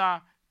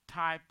other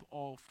types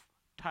of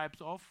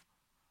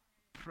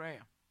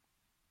prayer.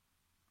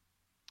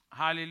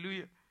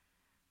 Hallelujah.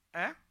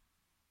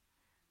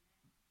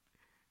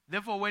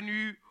 Therefore, when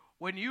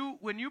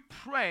you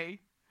pray,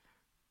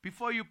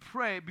 before you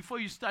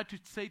start to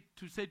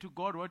say to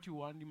God what you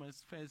want, you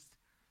must first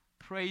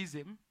praise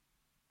him,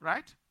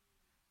 right?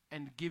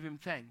 And give him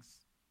thanks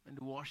and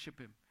worship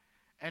him.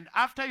 And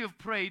after you've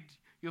prayed,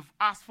 you've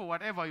asked for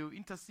whatever, you've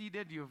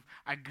interceded, you've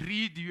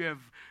agreed,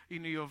 you've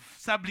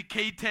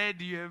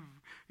supplicated,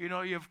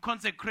 you've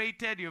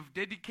consecrated, you've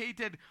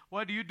dedicated.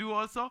 What do you do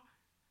also?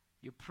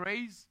 You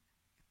praise,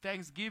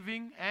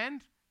 thanksgiving,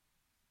 and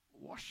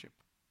worship.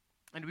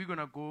 And we're going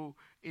to go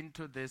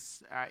into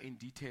this in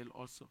detail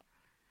also.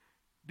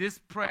 This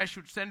prayer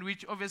should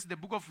sandwich, obviously, the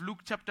book of Luke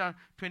chapter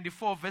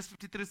 24, verse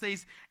 53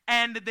 says,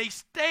 and they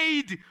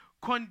stayed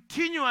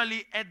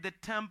continually at the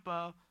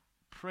temple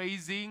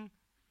praising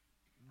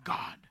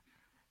God.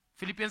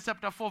 Philippians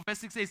chapter 4, verse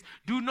 6 says,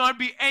 do not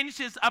be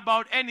anxious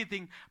about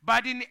anything,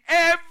 but in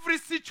every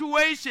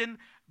situation,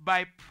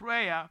 by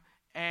prayer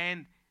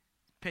and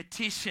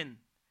petition,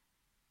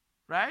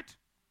 right?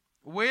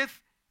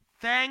 With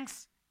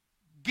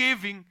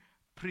thanksgiving,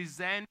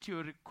 present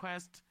your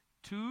request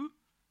to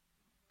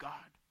God.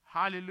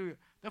 Hallelujah.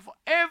 Therefore,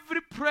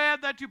 every prayer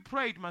that you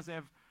prayed must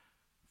have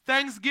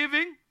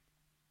thanksgiving,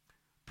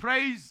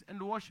 praise,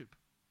 and worship.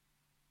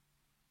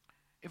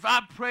 If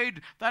I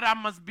prayed that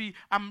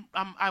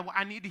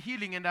I need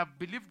healing and I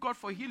believe God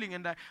for healing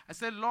and I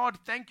said, Lord,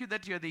 thank you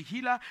that you're the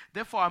healer.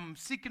 Therefore, I'm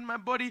sick in my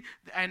body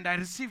and I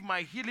receive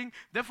my healing.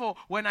 Therefore,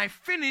 when I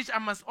finish, I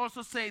must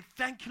also say,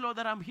 thank you, Lord,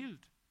 that I'm healed.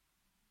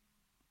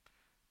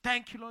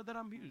 Thank you, Lord, that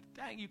I'm healed.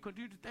 Thank you.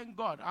 Continue to thank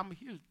God. I'm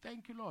healed.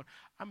 Thank you, Lord.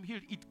 I'm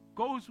healed. It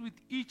goes with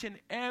each and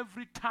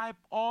every type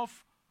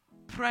of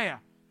prayer.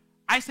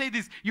 I say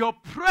this, your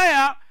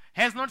prayer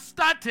has not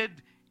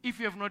started if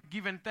you have not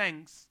given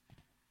thanks,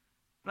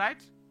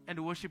 right?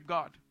 And worship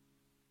God.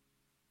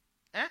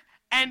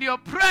 And your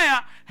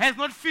prayer has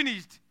not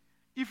finished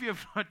if you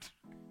have not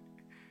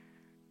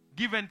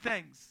given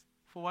thanks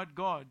for what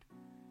God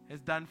has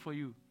done for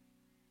you.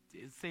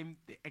 It's the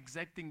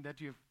exact thing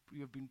that you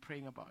have been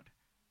praying about.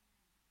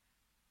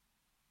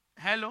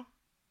 Hello?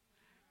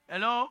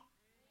 Hello?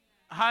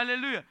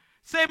 Hallelujah.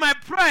 Say, my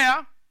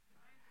prayer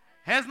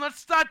has not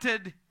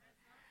started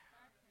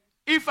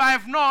if I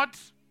have not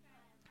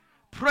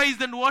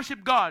praised and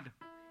worshiped God.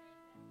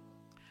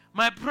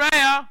 My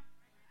prayer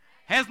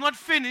has not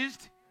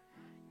finished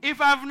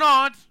if I have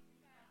not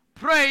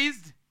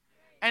praised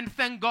and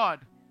thanked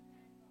God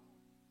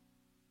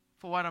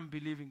for what I'm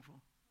believing for.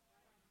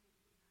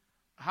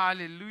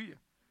 Hallelujah.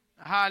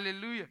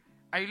 Hallelujah.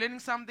 Are you learning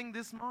something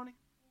this morning?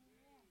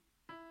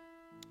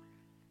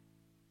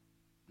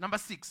 Number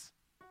 6.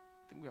 I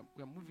think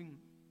we are moving.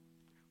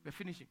 We're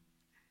finishing.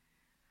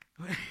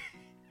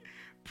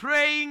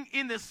 Praying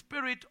in the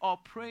Spirit or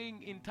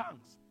praying in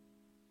tongues.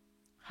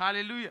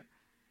 Hallelujah.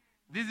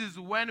 This is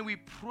when we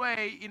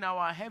pray in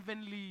our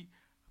heavenly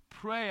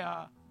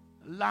prayer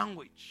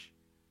language.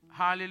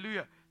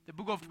 Hallelujah. The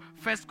book of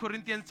 1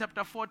 Corinthians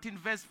chapter 14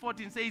 verse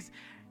 14 says,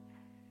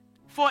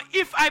 for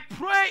if I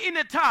pray in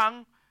a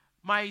tongue,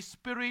 my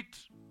spirit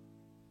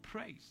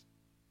prays,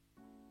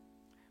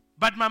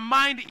 but my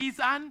mind is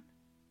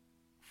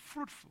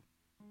unfruitful.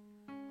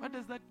 What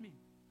does that mean?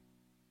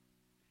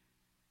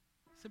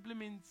 Simply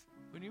means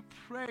when you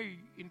pray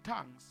in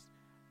tongues,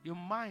 your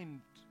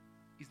mind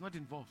is not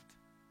involved.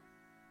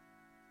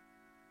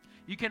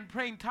 You can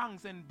pray in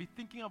tongues and be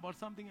thinking about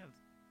something else.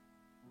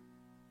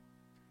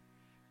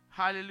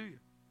 Hallelujah.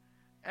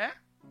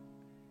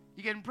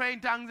 You can pray in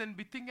tongues and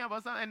be thinking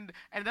about something,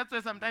 and that's why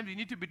sometimes you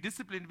need to be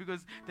disciplined,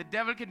 because the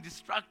devil can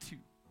distract you.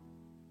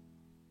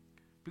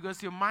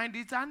 Because your mind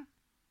is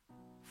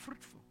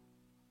unfruitful.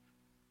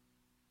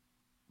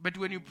 But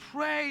when you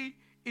pray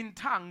in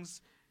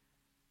tongues,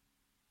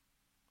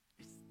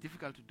 it's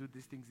difficult to do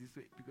these things this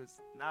way, because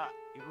now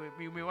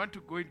you may want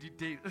to go in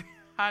detail.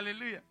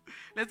 Hallelujah.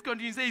 Let's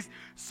continue. It says,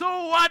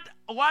 so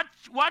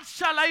what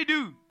shall I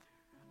do?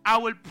 I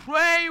will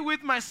pray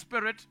with my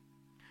spirit,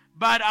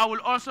 but I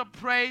will also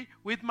pray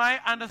with my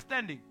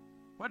understanding.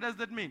 What does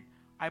that mean?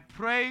 I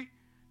pray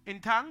in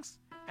tongues,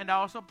 and I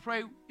also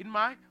pray in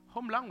my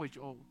home language,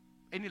 or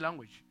any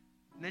language,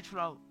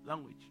 natural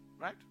language,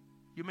 right?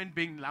 Human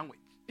being language,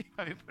 if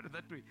I may put it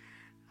that way.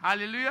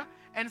 Hallelujah.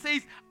 And it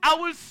says, I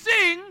will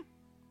sing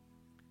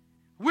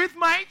with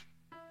my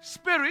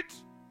spirit,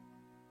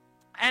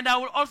 and I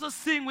will also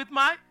sing with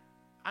my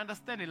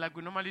understanding, like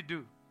we normally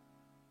do.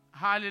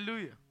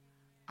 Hallelujah.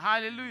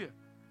 Hallelujah.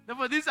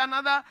 Therefore, this is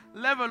another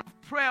level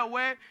of prayer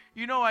where,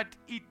 you know what,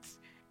 it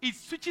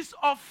switches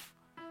off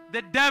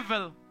the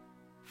devil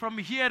from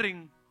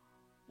hearing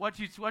what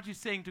you're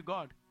saying to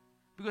God.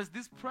 Because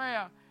this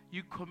prayer,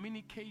 you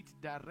communicate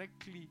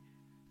directly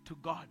to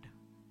God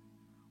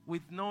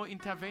with no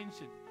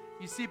intervention.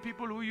 You see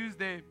people who use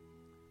the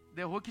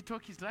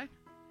walkie-talkies, right?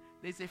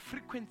 There's a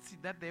frequency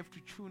that they have to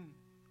tune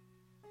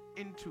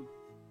into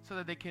so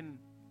that they can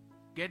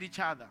get each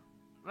other,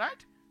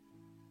 right?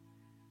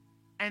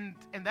 And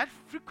that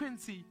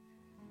frequency,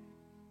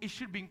 it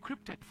should be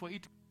encrypted for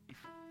it.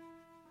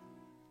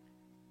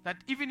 That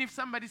even if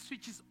somebody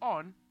switches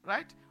on,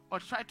 right, or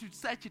try to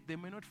search it, they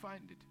may not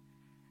find it.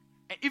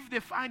 And if they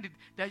find it,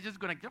 they're just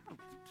going to,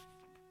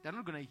 they're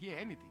not going to hear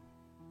anything.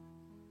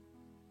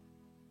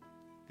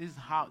 This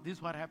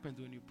is what happens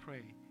when you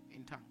pray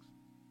in tongues.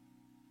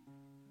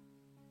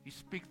 You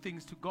speak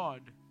things to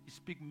God. You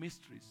speak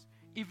mysteries.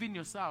 Even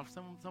yourself,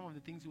 some of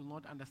the things you will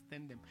not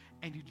understand them,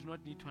 and you do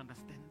not need to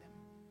understand them,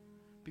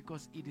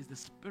 because it is the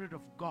Spirit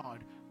of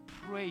God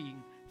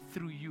praying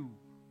through you.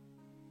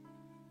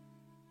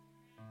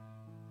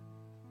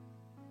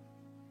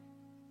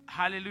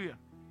 Hallelujah.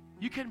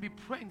 You can be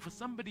praying for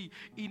somebody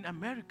in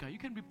America. You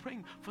can be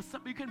praying for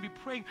somebody. You can be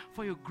praying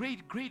for your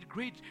great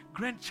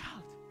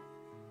grandchild.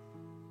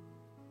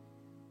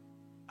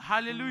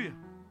 Hallelujah.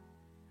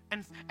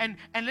 And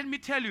let me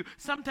tell you,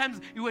 sometimes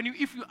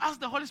if you ask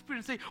the Holy Spirit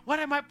and say, what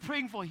am I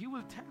praying for? He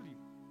will tell you.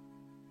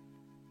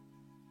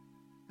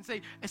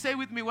 And say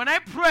with me, when I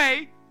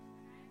pray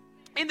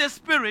in the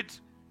Spirit,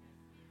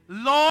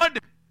 Lord,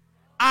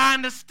 I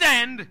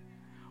understand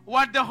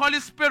what the Holy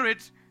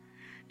Spirit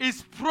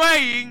is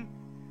praying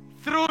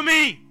through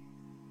me.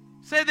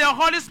 Say, the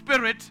Holy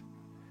Spirit,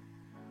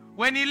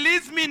 when He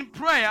leads me in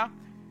prayer,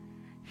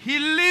 He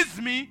leads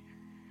me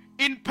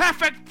in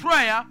perfect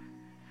prayer,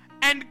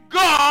 and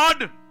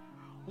God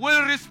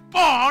will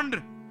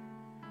respond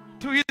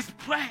to His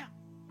prayer.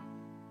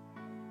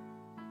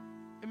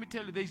 Let me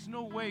tell you, there is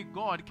no way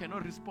God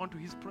cannot respond to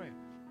His prayer.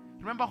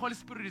 Remember, Holy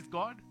Spirit is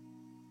God.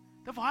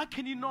 Therefore, how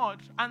can He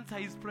not answer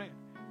His prayer?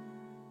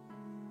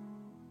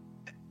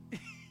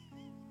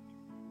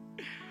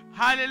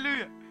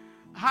 Hallelujah.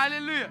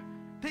 Hallelujah.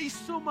 There is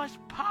so much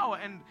power.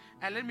 And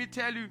let me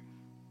tell you,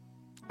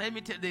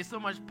 there's so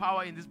much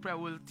power in this prayer.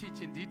 We'll teach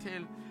in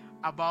detail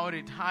about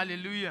it.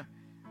 Hallelujah.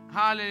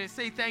 Hallelujah.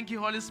 Say, thank you,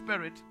 Holy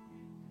Spirit,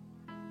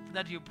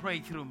 that you pray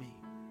through me.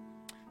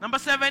 Number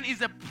 7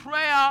 is a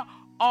prayer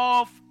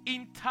of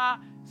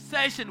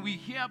intercession. We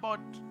hear about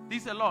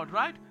this a lot,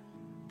 right?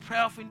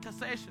 prayer of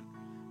intercession.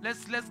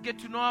 Let's get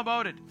to know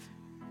about it.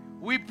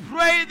 We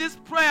pray this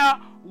prayer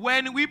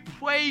when we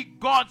pray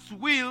God's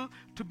will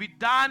to be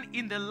done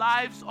in the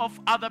lives of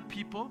other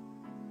people,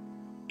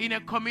 in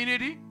a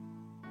community,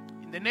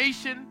 in the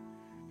nation,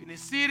 in a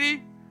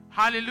city.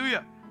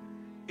 Hallelujah.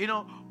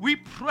 We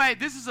pray.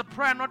 This is a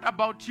prayer not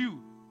about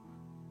you.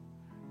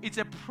 It's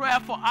a prayer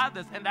for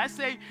others. And I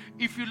say,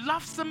 if you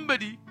love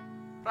somebody,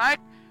 right,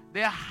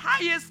 the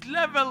highest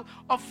level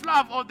of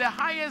love, or the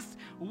highest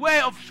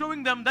way of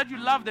showing them that you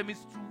love them, is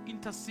to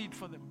intercede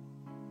for them.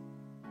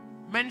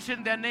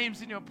 Mention their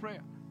names in your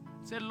prayer.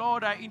 Say,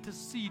 Lord, I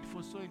intercede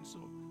for so-and-so.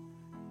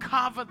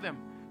 Cover them.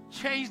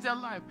 Change their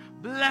life.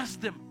 Bless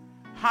them.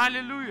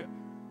 Hallelujah.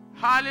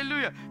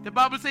 Hallelujah. The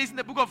Bible says in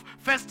the book of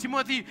 1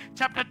 Timothy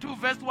chapter 2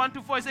 verse 1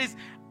 to 4, it says,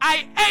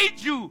 I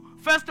urge you,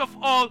 first of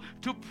all,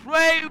 to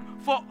pray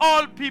for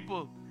all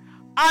people.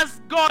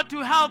 Ask God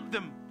to help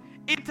them.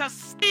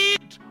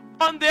 Intercede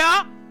on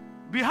their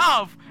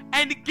behalf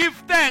and give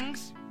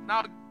thanks.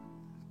 Now,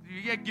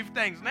 you hear give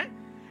thanks, né?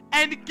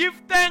 And give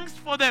thanks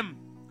for them.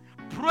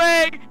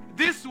 Pray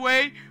this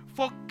way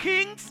for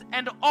kings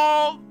and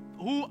all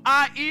who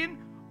are in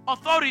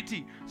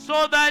authority,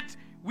 so that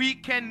we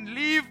can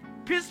live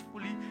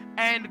peacefully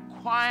and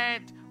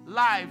quiet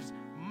lives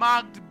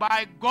marked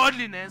by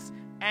godliness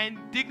and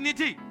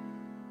dignity.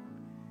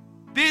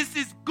 This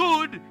is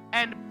good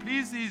and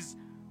pleases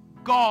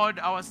God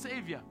our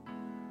Savior,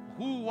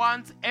 who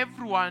wants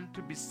everyone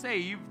to be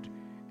saved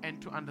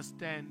and to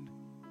understand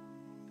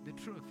the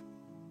truth.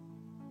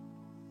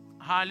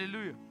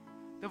 Hallelujah.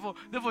 Therefore,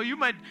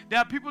 there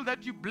are people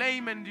that you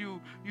blame and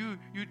you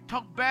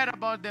talk bad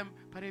about them,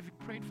 but have you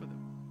prayed for them?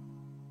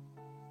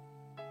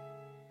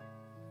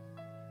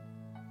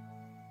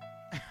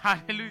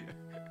 Hallelujah.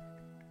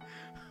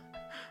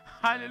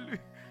 Hallelujah.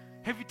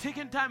 Have you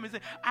taken time and say,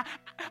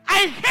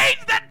 I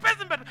hate that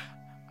person, but I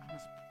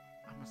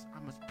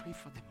must pray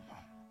for them more.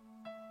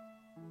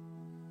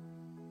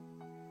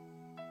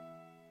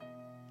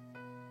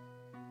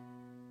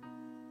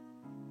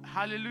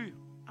 Hallelujah.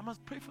 I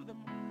must pray for them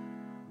more.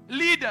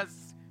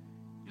 Leaders.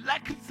 You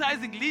like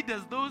criticizing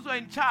leaders, those who are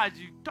in charge.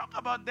 You talk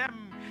about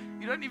them.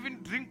 You don't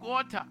even drink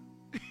water.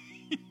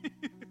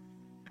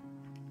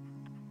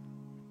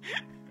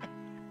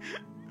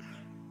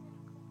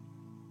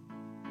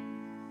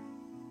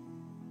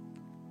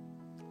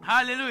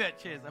 Hallelujah.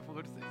 Cheers. I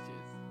forgot to say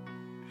cheers.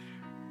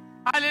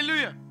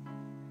 Hallelujah.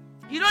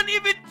 You don't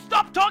even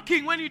stop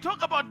talking when you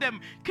talk about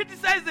them,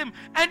 criticize them,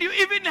 and you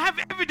even have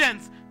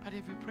evidence. But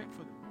have you prayed for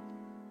them?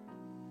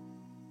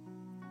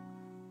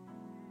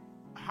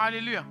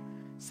 Hallelujah.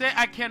 Say,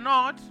 I do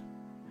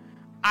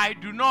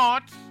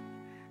not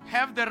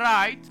have the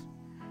right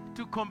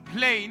to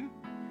complain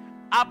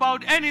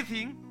about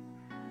anything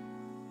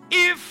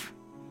if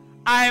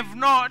I have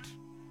not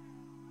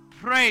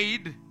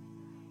prayed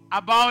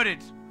about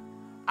it.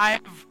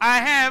 I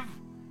have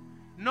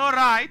no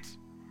right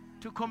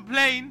to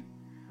complain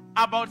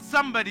about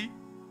somebody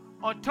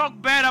or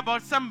talk bad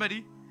about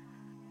somebody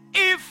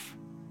if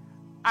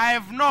I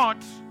have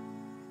not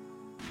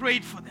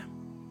prayed for them.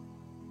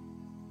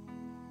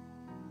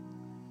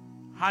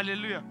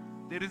 Hallelujah.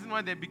 The reason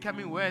why they're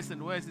becoming worse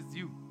and worse is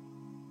you,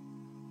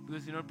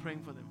 because you're not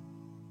praying for them.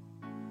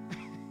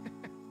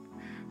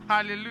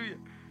 Hallelujah.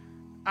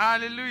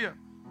 Hallelujah.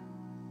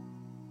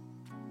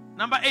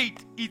 Number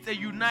 8, it's a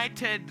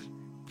united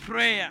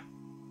prayer.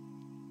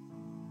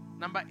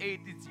 Number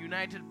 8, it's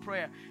united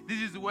prayer.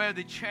 This is where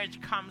the church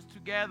comes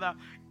together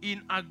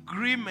in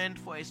agreement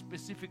for a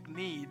specific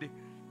need,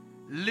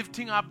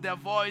 lifting up their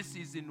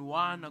voices in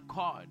one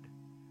accord.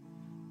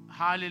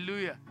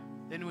 Hallelujah.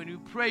 Then when you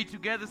pray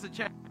together as a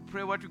church,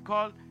 pray what we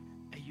call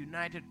a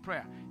united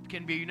prayer. It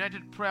can be a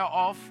united prayer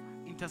of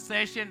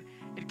intercession.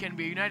 It can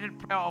be a united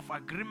prayer of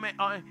agreement.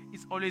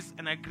 It's always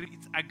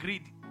it's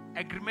agreed.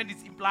 Agreement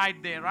is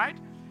implied there, right?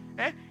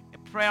 A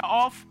prayer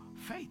of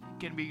faith. It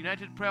can be a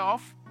united prayer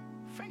of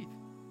faith.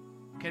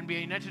 It can be a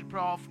united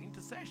prayer of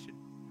intercession,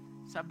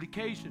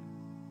 supplication.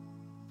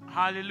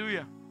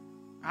 Hallelujah.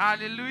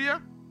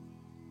 Hallelujah.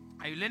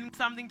 Are you learning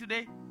something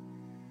today?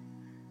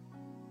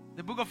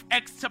 The book of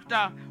Acts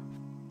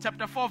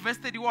chapter 4 verse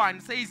 31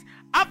 says,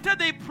 after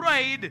they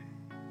prayed,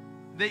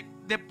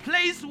 the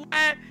place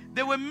where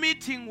they were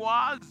meeting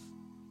was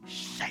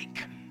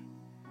shaken.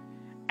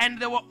 And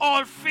they were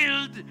all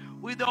filled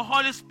with the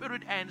Holy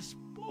Spirit and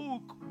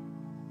spoke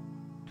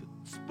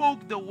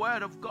the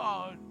word of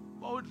God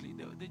boldly.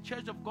 The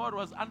church of God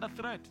was under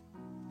threat.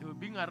 They were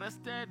being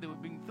arrested. They were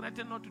being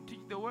threatened not to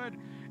teach the word.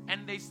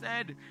 And they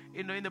said,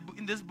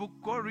 in this book,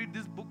 go read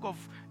this book of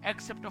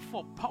Acts chapter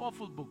 4,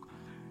 powerful book.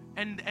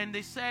 And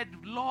they said,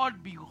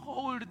 Lord,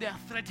 behold their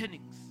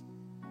threatenings.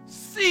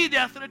 See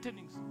their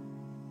threatenings.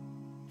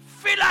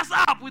 Fill us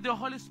up with the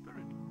Holy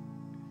Spirit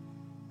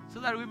so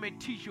that we may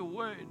teach your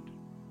word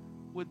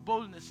with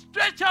boldness.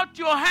 Stretch out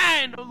your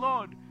hand, O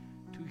Lord,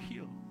 to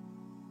heal.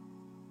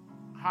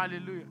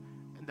 Hallelujah.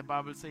 And the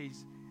Bible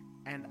says,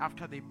 and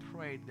after they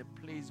prayed, the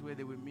place where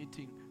they were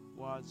meeting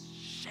was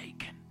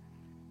shaken.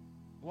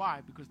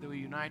 Why? Because they were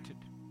united.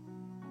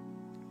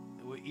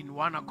 We're in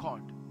one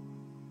accord.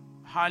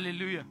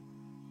 Hallelujah.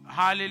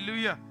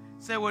 Hallelujah.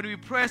 Say, when we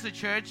pray as a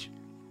church,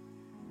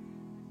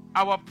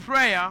 our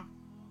prayer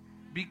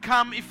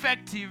become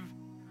effective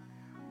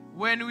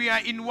when we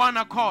are in one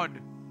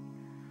accord,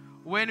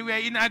 when we are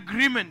in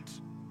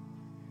agreement.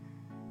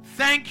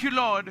 Thank you,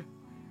 Lord,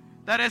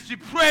 that as we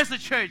pray as a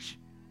church,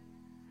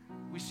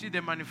 we see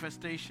the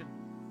manifestation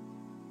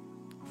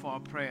for our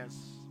prayers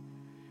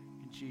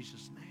in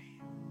Jesus'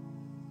 name.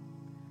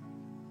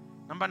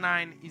 Number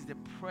 9 is the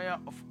prayer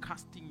of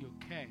casting your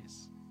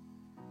cares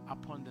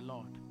upon the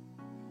Lord.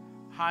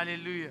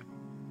 Hallelujah.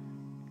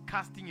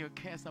 Casting your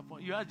cares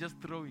upon. You are just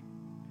throwing.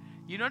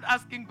 You're not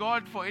asking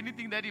God for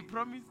anything that He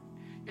promised.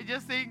 You're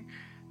just saying,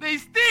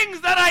 there's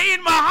things that are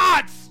in my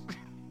heart.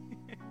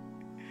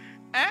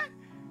 Eh?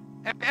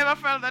 Have you ever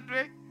felt that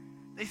way?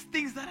 There's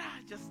things that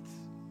are just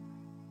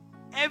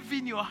heavy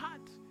in your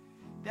heart.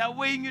 They are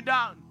weighing you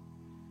down.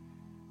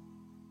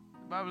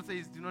 The Bible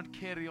says, do not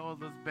carry all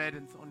those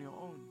burdens on your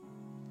own.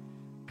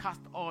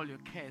 Cast all your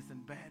cares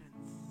and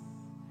burdens.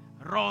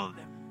 Roll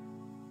them.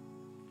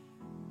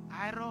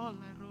 I roll.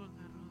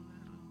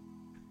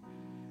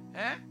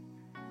 Eh?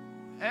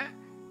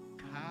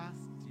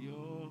 Cast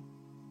your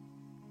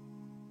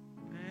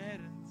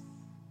burdens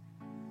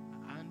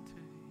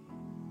unto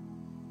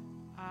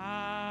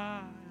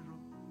I roll.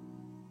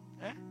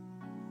 Eh?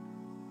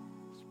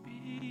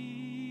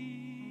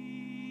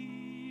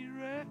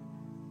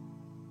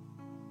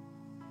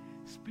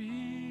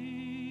 Spirit.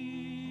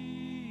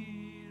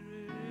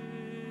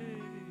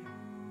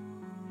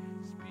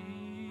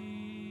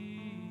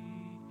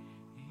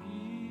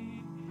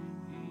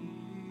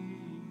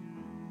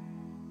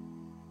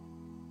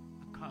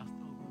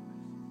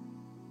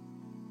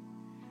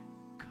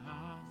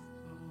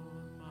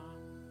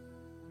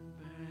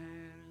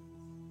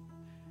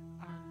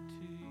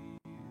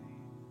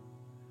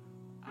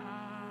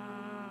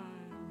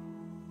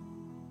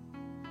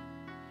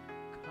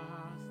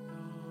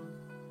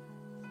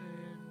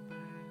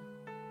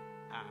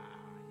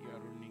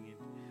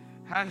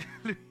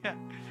 Hallelujah.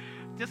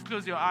 Just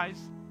close your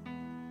eyes.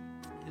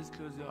 Just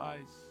close your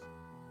eyes.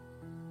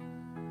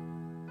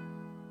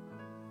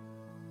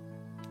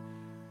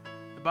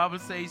 The Bible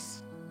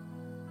says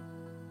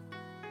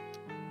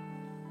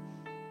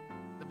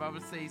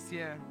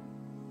here.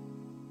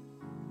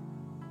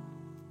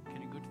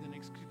 Can you go to the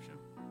next scripture?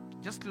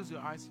 Just close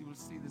your eyes, you will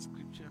see the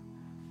scripture.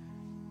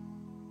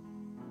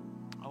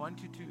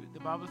 The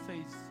Bible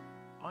says,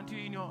 I want you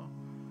in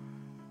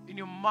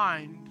your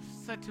mind,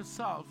 set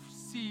yourself,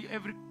 see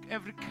every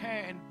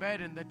care and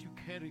burden that you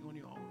carry on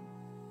your own.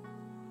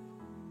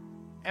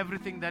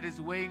 Everything that is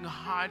weighing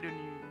hard on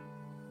you.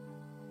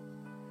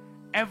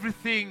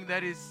 Everything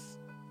that is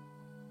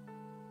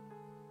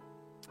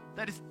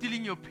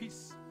stealing your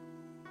peace.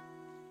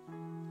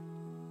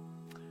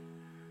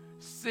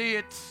 Say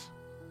it.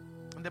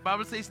 And the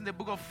Bible says in the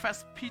book of 1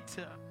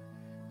 Peter,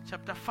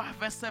 chapter 5,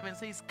 verse 7,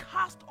 says,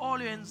 cast all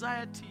your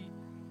anxiety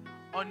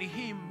on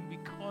Him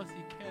because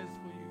He cares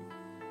for you.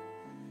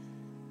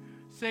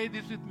 Say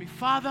this with me.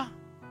 Father,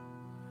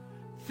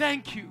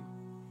 thank you.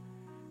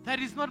 That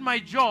is not my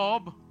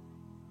job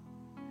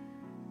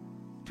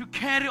to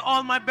carry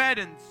all my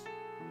burdens.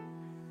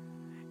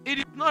 It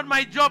is not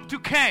my job to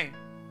care.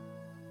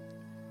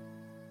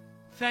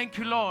 Thank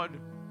you, Lord,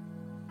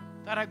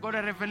 that I got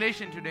a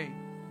revelation today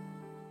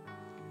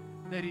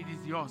that it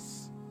is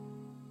yours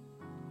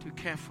to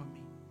care for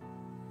me.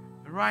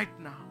 Right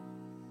now,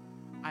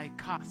 I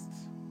cast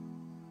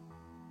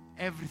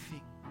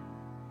everything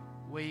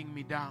weighing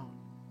me down,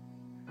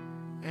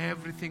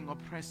 everything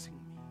oppressing me,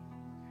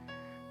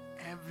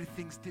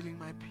 everything stealing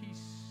my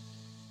peace.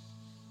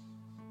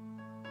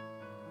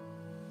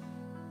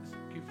 Just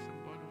give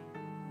somebody.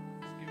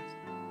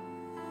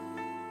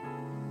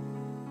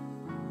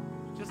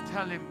 Just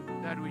tell Him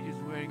that which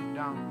is wearing you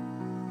down.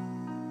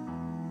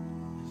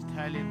 Just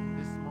tell Him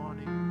this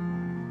morning.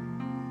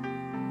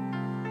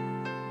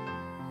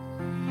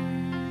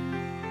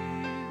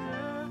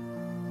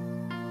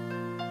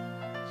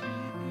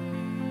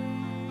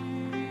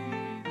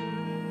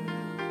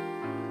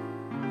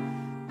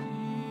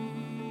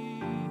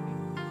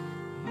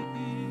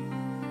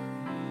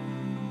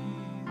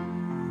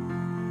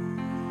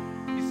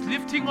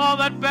 Lifting all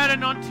that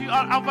burden onto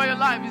over your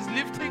life. He's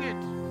lifting it.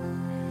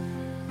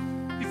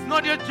 It's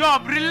not your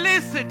job.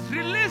 Release it.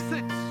 Release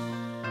it.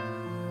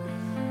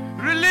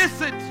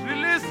 Release it.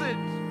 Release it.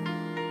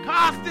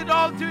 Cast it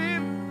all to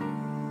Him.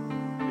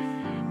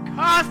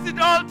 Cast it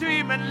all to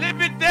Him and leave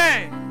it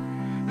there.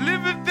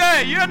 Leave it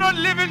there. You are not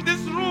leaving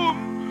this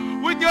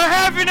room with your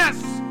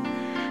heaviness.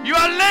 You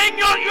are laying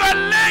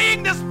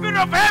the spirit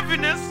of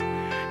heaviness,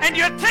 and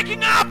you are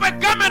taking up a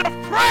garment of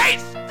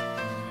praise.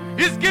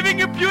 He's giving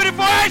you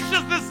beautiful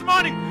ashes this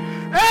morning.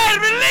 Hey,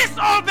 release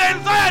all the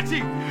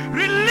anxiety.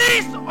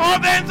 Release all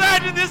the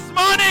anxiety this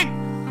morning.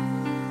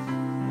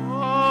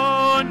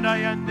 Oh,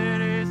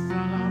 Nayandere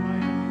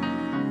Salamaya.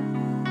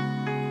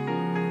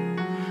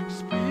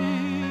 Spirit.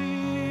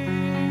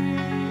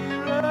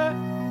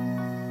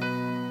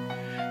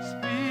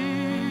 Spirit.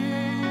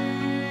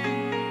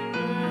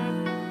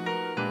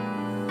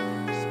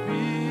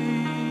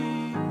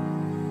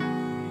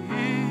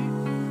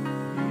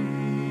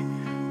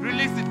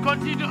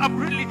 continue to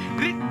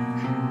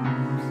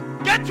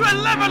get to a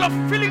level of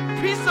feeling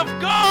peace of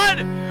God,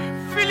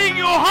 filling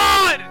your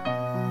heart.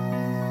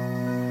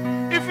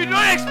 If you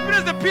don't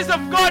experience the peace of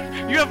God,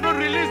 you have not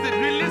released it.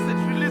 Release it,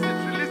 release it,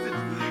 release it,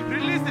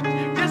 release it.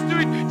 Just do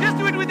it. Just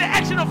do it with the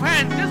action of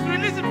hands. Just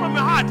release it from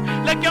your heart,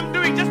 like I'm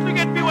doing. Just look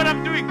at me what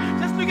I'm doing.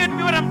 Just look at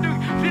me what I'm doing.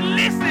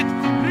 Release it,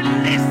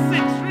 release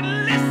it,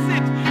 release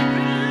it.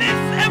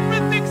 Release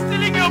everything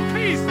stealing your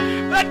peace.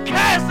 That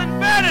curse and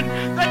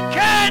burden, that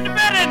care and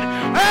burden,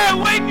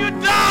 weighing you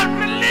down.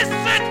 Release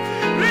it,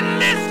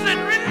 release it,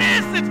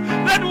 release it.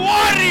 That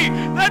worry,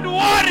 that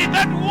worry,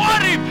 that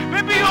worry.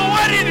 Maybe you're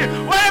worried.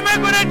 What am I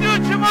going to do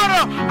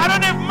tomorrow? I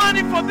don't have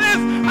money for this.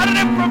 I don't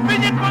have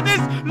provision for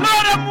this.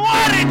 Lord, I'm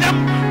worried.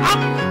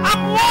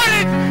 I'm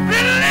worried.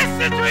 Release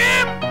it to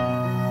Him.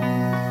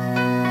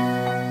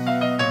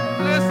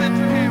 Listen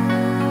to Him.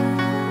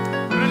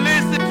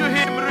 Release it to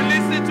Him.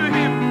 Release it to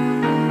Him.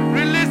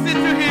 Release it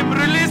to Him.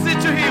 Release it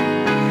to Him.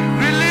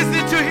 Release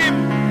it to Him.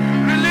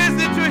 Release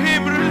it to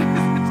Him. Release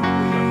it.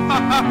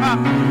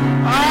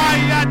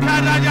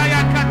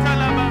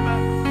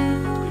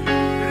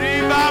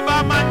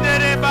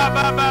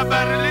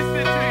 Release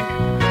it to Him.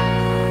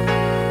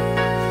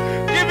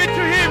 Give it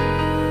to Him.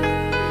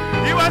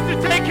 He wants to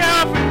take care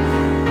of it.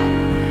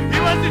 He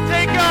wants to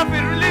take care of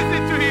it. Release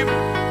it to Him.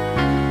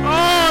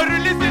 Oh,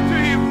 release it to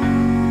Him.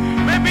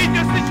 Maybe it's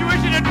your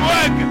situation at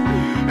work.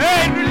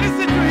 Hey, release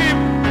it to Him.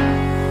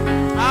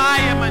 I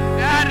am a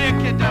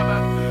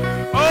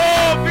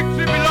oh,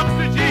 victory belongs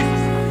to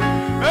Jesus.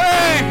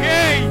 Hey,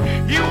 hey,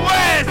 He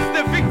wears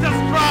the victor's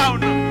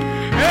crown.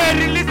 Hey,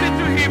 release it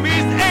to Him. He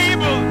is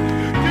able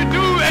to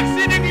do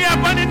exceedingly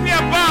abundantly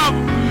above.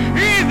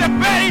 He is the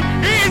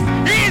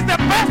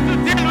best to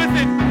deal with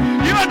it.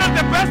 You are not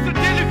the best to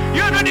deal with it.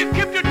 You are not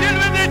equipped to deal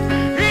with it.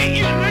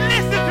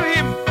 Release it to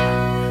Him.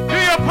 Do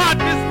your part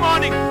this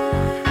morning.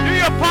 Do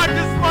your part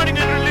this morning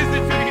and release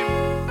it to Him.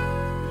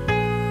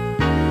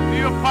 Do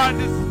your part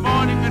this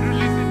morning and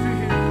release it to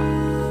Him.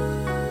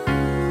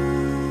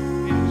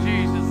 In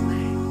Jesus'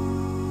 name.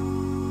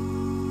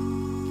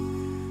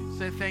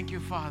 Say thank you,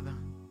 Father,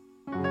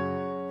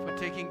 for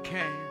taking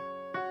care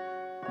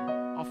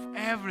of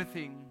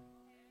everything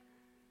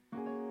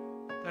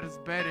that is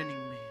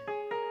burdening me.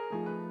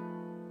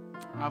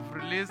 I've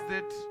released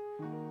it.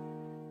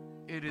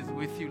 It is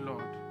with you,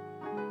 Lord.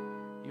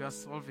 You are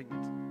solving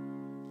it.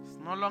 It's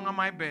no longer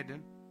my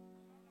burden.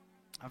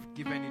 I've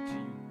given it to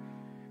you.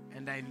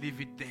 And I leave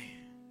it there.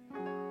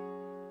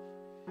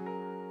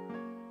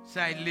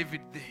 Say, I leave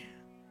it there.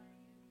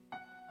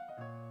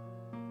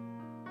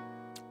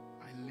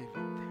 I leave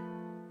it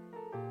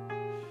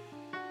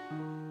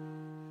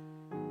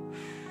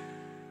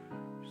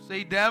there.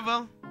 Say,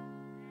 devil,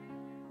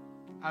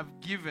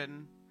 I've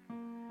given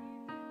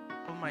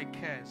all my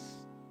cares.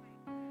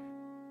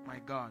 My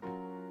God,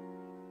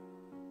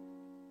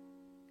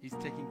 He's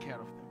taking care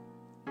of them.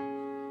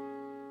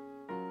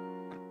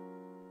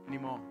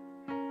 Anymore.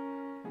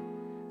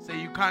 Say,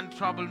 you can't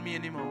trouble me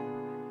anymore.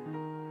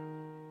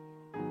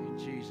 In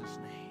Jesus'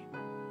 name.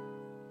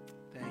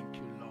 Thank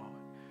you, Lord.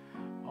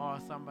 Oh,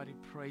 somebody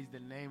praise the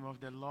name of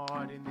the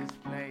Lord in this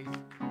place.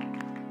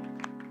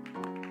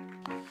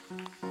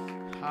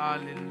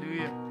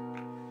 Hallelujah.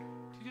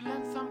 Did you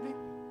learn something?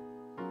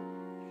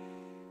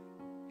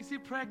 You see,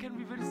 prayer can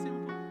be very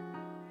simple.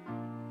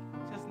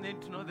 Just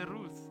need to know the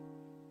rules.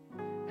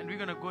 And we're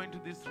going to go into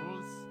these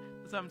rules.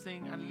 That's what I'm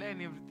saying. And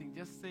learn everything.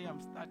 Just say, I'm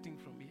starting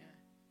from here.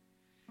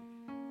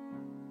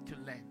 To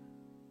learn.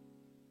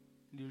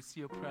 And you'll see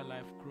your prayer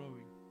life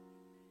growing.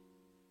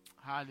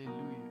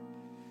 Hallelujah.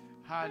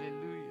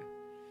 Hallelujah.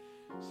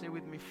 Say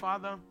with me,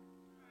 Father,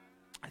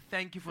 I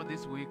thank you for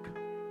this week.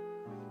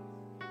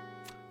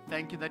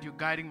 Thank you that you're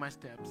guiding my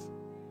steps.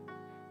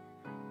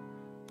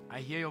 I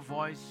hear your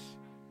voice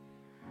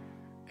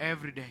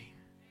every day.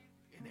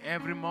 In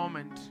every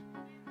moment,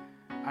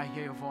 I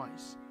hear your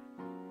voice.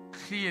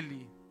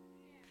 Clearly,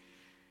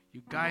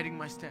 you're guiding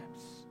my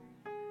steps.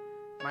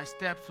 My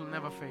steps will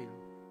never fail.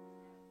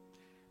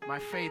 My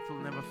faith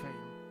will never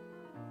fail.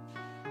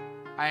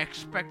 I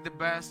expect the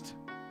best,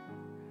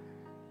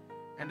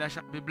 and I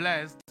shall be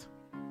blessed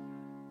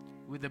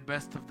with the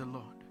best of the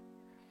Lord.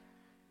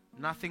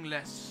 Nothing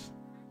less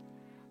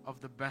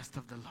of the best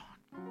of the Lord.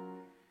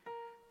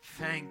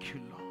 Thank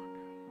you, Lord.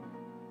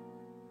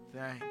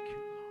 Thank you,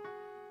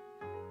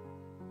 Lord.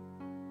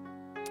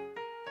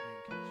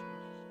 Thank you, Jesus.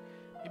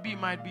 Maybe you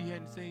might be here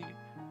and say,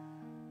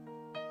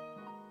 I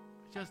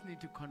just need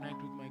to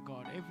connect with my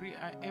God.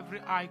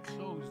 Every eye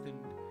closed and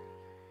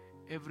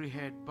every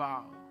head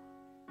bowed.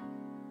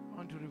 I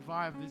want to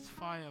revive this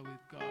fire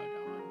with God.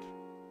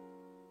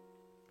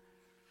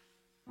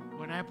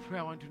 When I pray,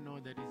 I want to know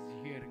that He's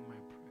hearing my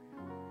prayer.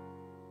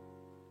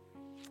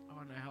 I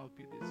want to help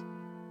you this way.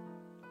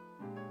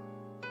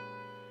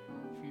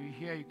 If you're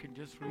here, you can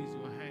just raise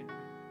your hand.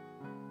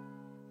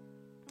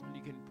 And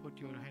you can put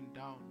your hand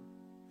down.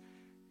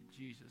 In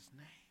Jesus'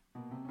 name.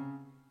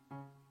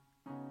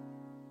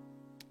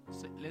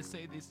 Let's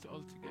say this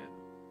all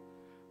together.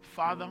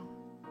 Father,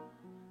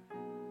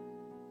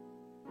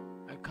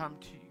 I come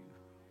to you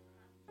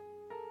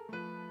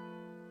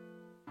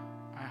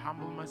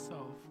humble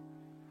myself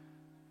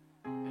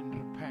and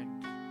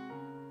repent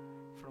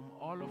from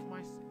all of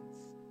my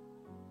sins.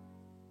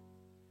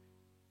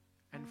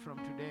 And from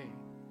today,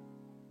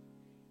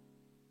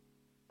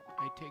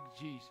 I take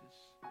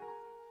Jesus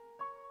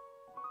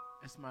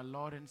as my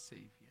Lord and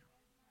Savior.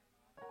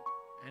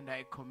 And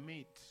I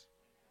commit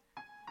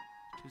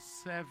to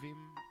serve Him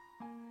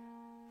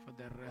for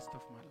the rest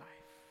of my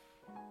life.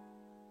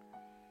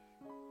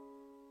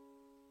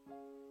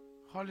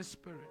 Holy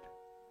Spirit,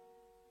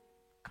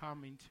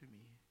 come into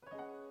me.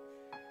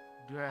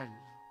 Dwell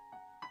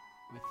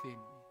within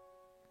me.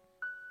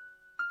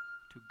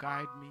 To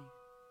guide me,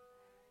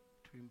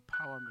 to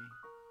empower me,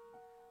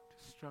 to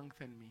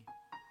strengthen me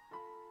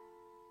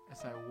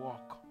as I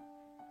walk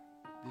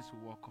this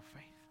walk of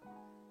faith.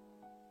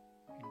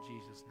 In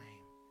Jesus'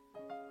 name,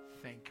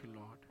 thank you,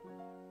 Lord,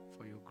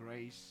 for your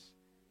grace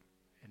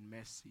and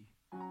mercy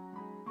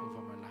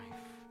over my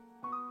life.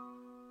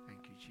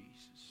 Thank you,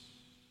 Jesus.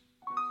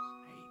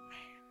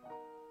 Amen.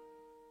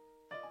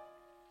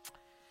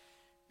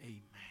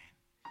 Amen.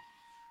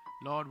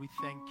 Lord, we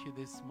thank you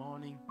this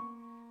morning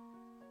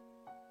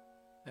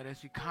that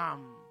as we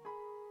come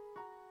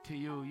to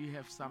you, you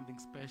have something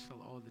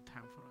special all the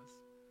time for us.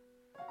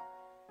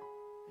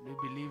 And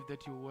we believe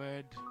that your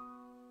word,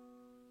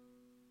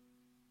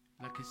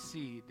 like a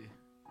seed,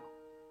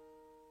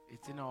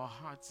 it's in our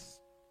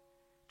hearts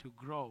to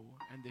grow,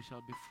 and there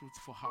shall be fruits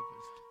for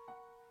harvest.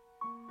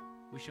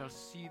 We shall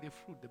see the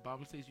fruit. The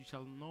Bible says you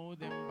shall know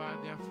them by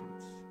their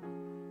fruits.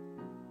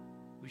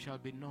 We shall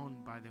be known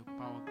by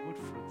our good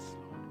fruits,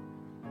 Lord.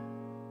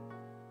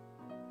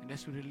 And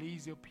as we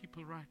release your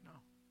people right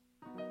now,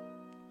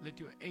 let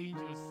your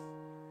angels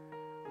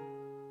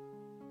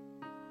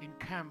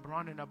encamp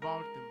round and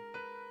about them.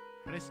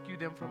 Rescue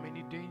them from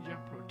any danger,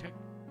 protect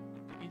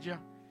danger.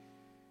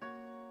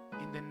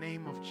 In the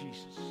name of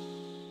Jesus.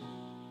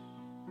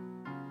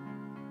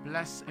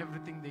 Bless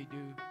everything they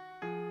do.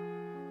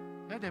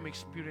 Let them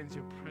experience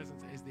your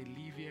presence as they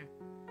live here,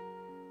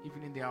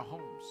 even in their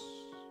homes.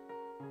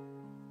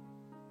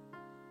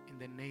 In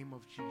the name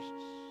of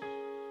Jesus.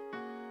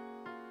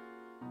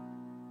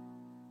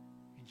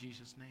 In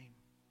Jesus' name.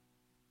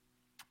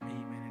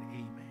 Amen and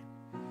amen.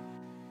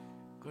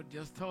 God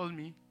just told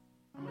me,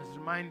 I must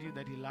remind you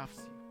that He loves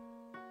you.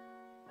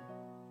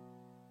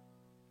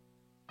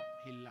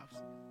 He loves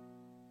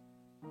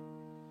you.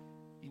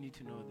 You need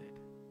to know that.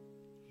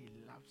 He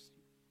loves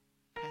you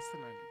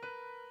personally.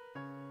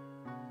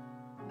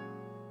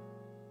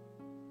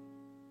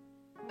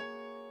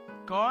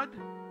 God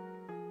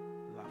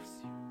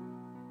loves you.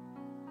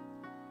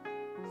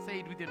 Say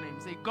it with your name.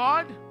 Say,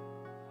 God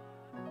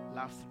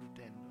loves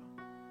Rutendo.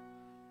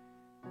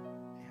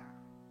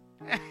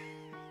 Yeah.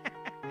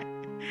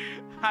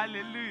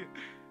 Hallelujah.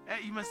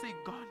 You must say,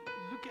 God,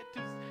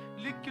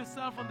 look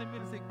yourself on the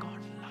mirror and say,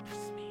 God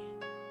loves me.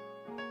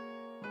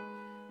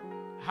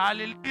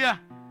 Hallelujah.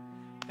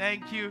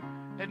 Thank you.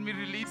 Let me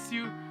release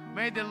you.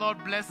 May the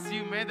Lord bless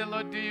you. May the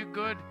Lord do you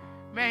good.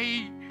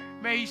 May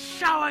He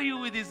shower you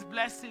with His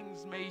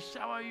blessings. May He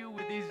shower you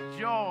with His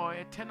joy,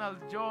 eternal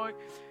joy.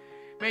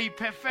 May He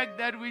perfect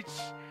that which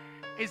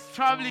is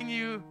troubling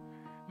you.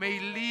 May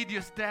He lead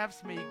your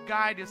steps. May He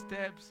guide your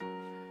steps.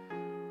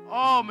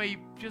 Oh, may He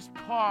just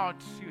pour out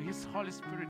to you His Holy Spirit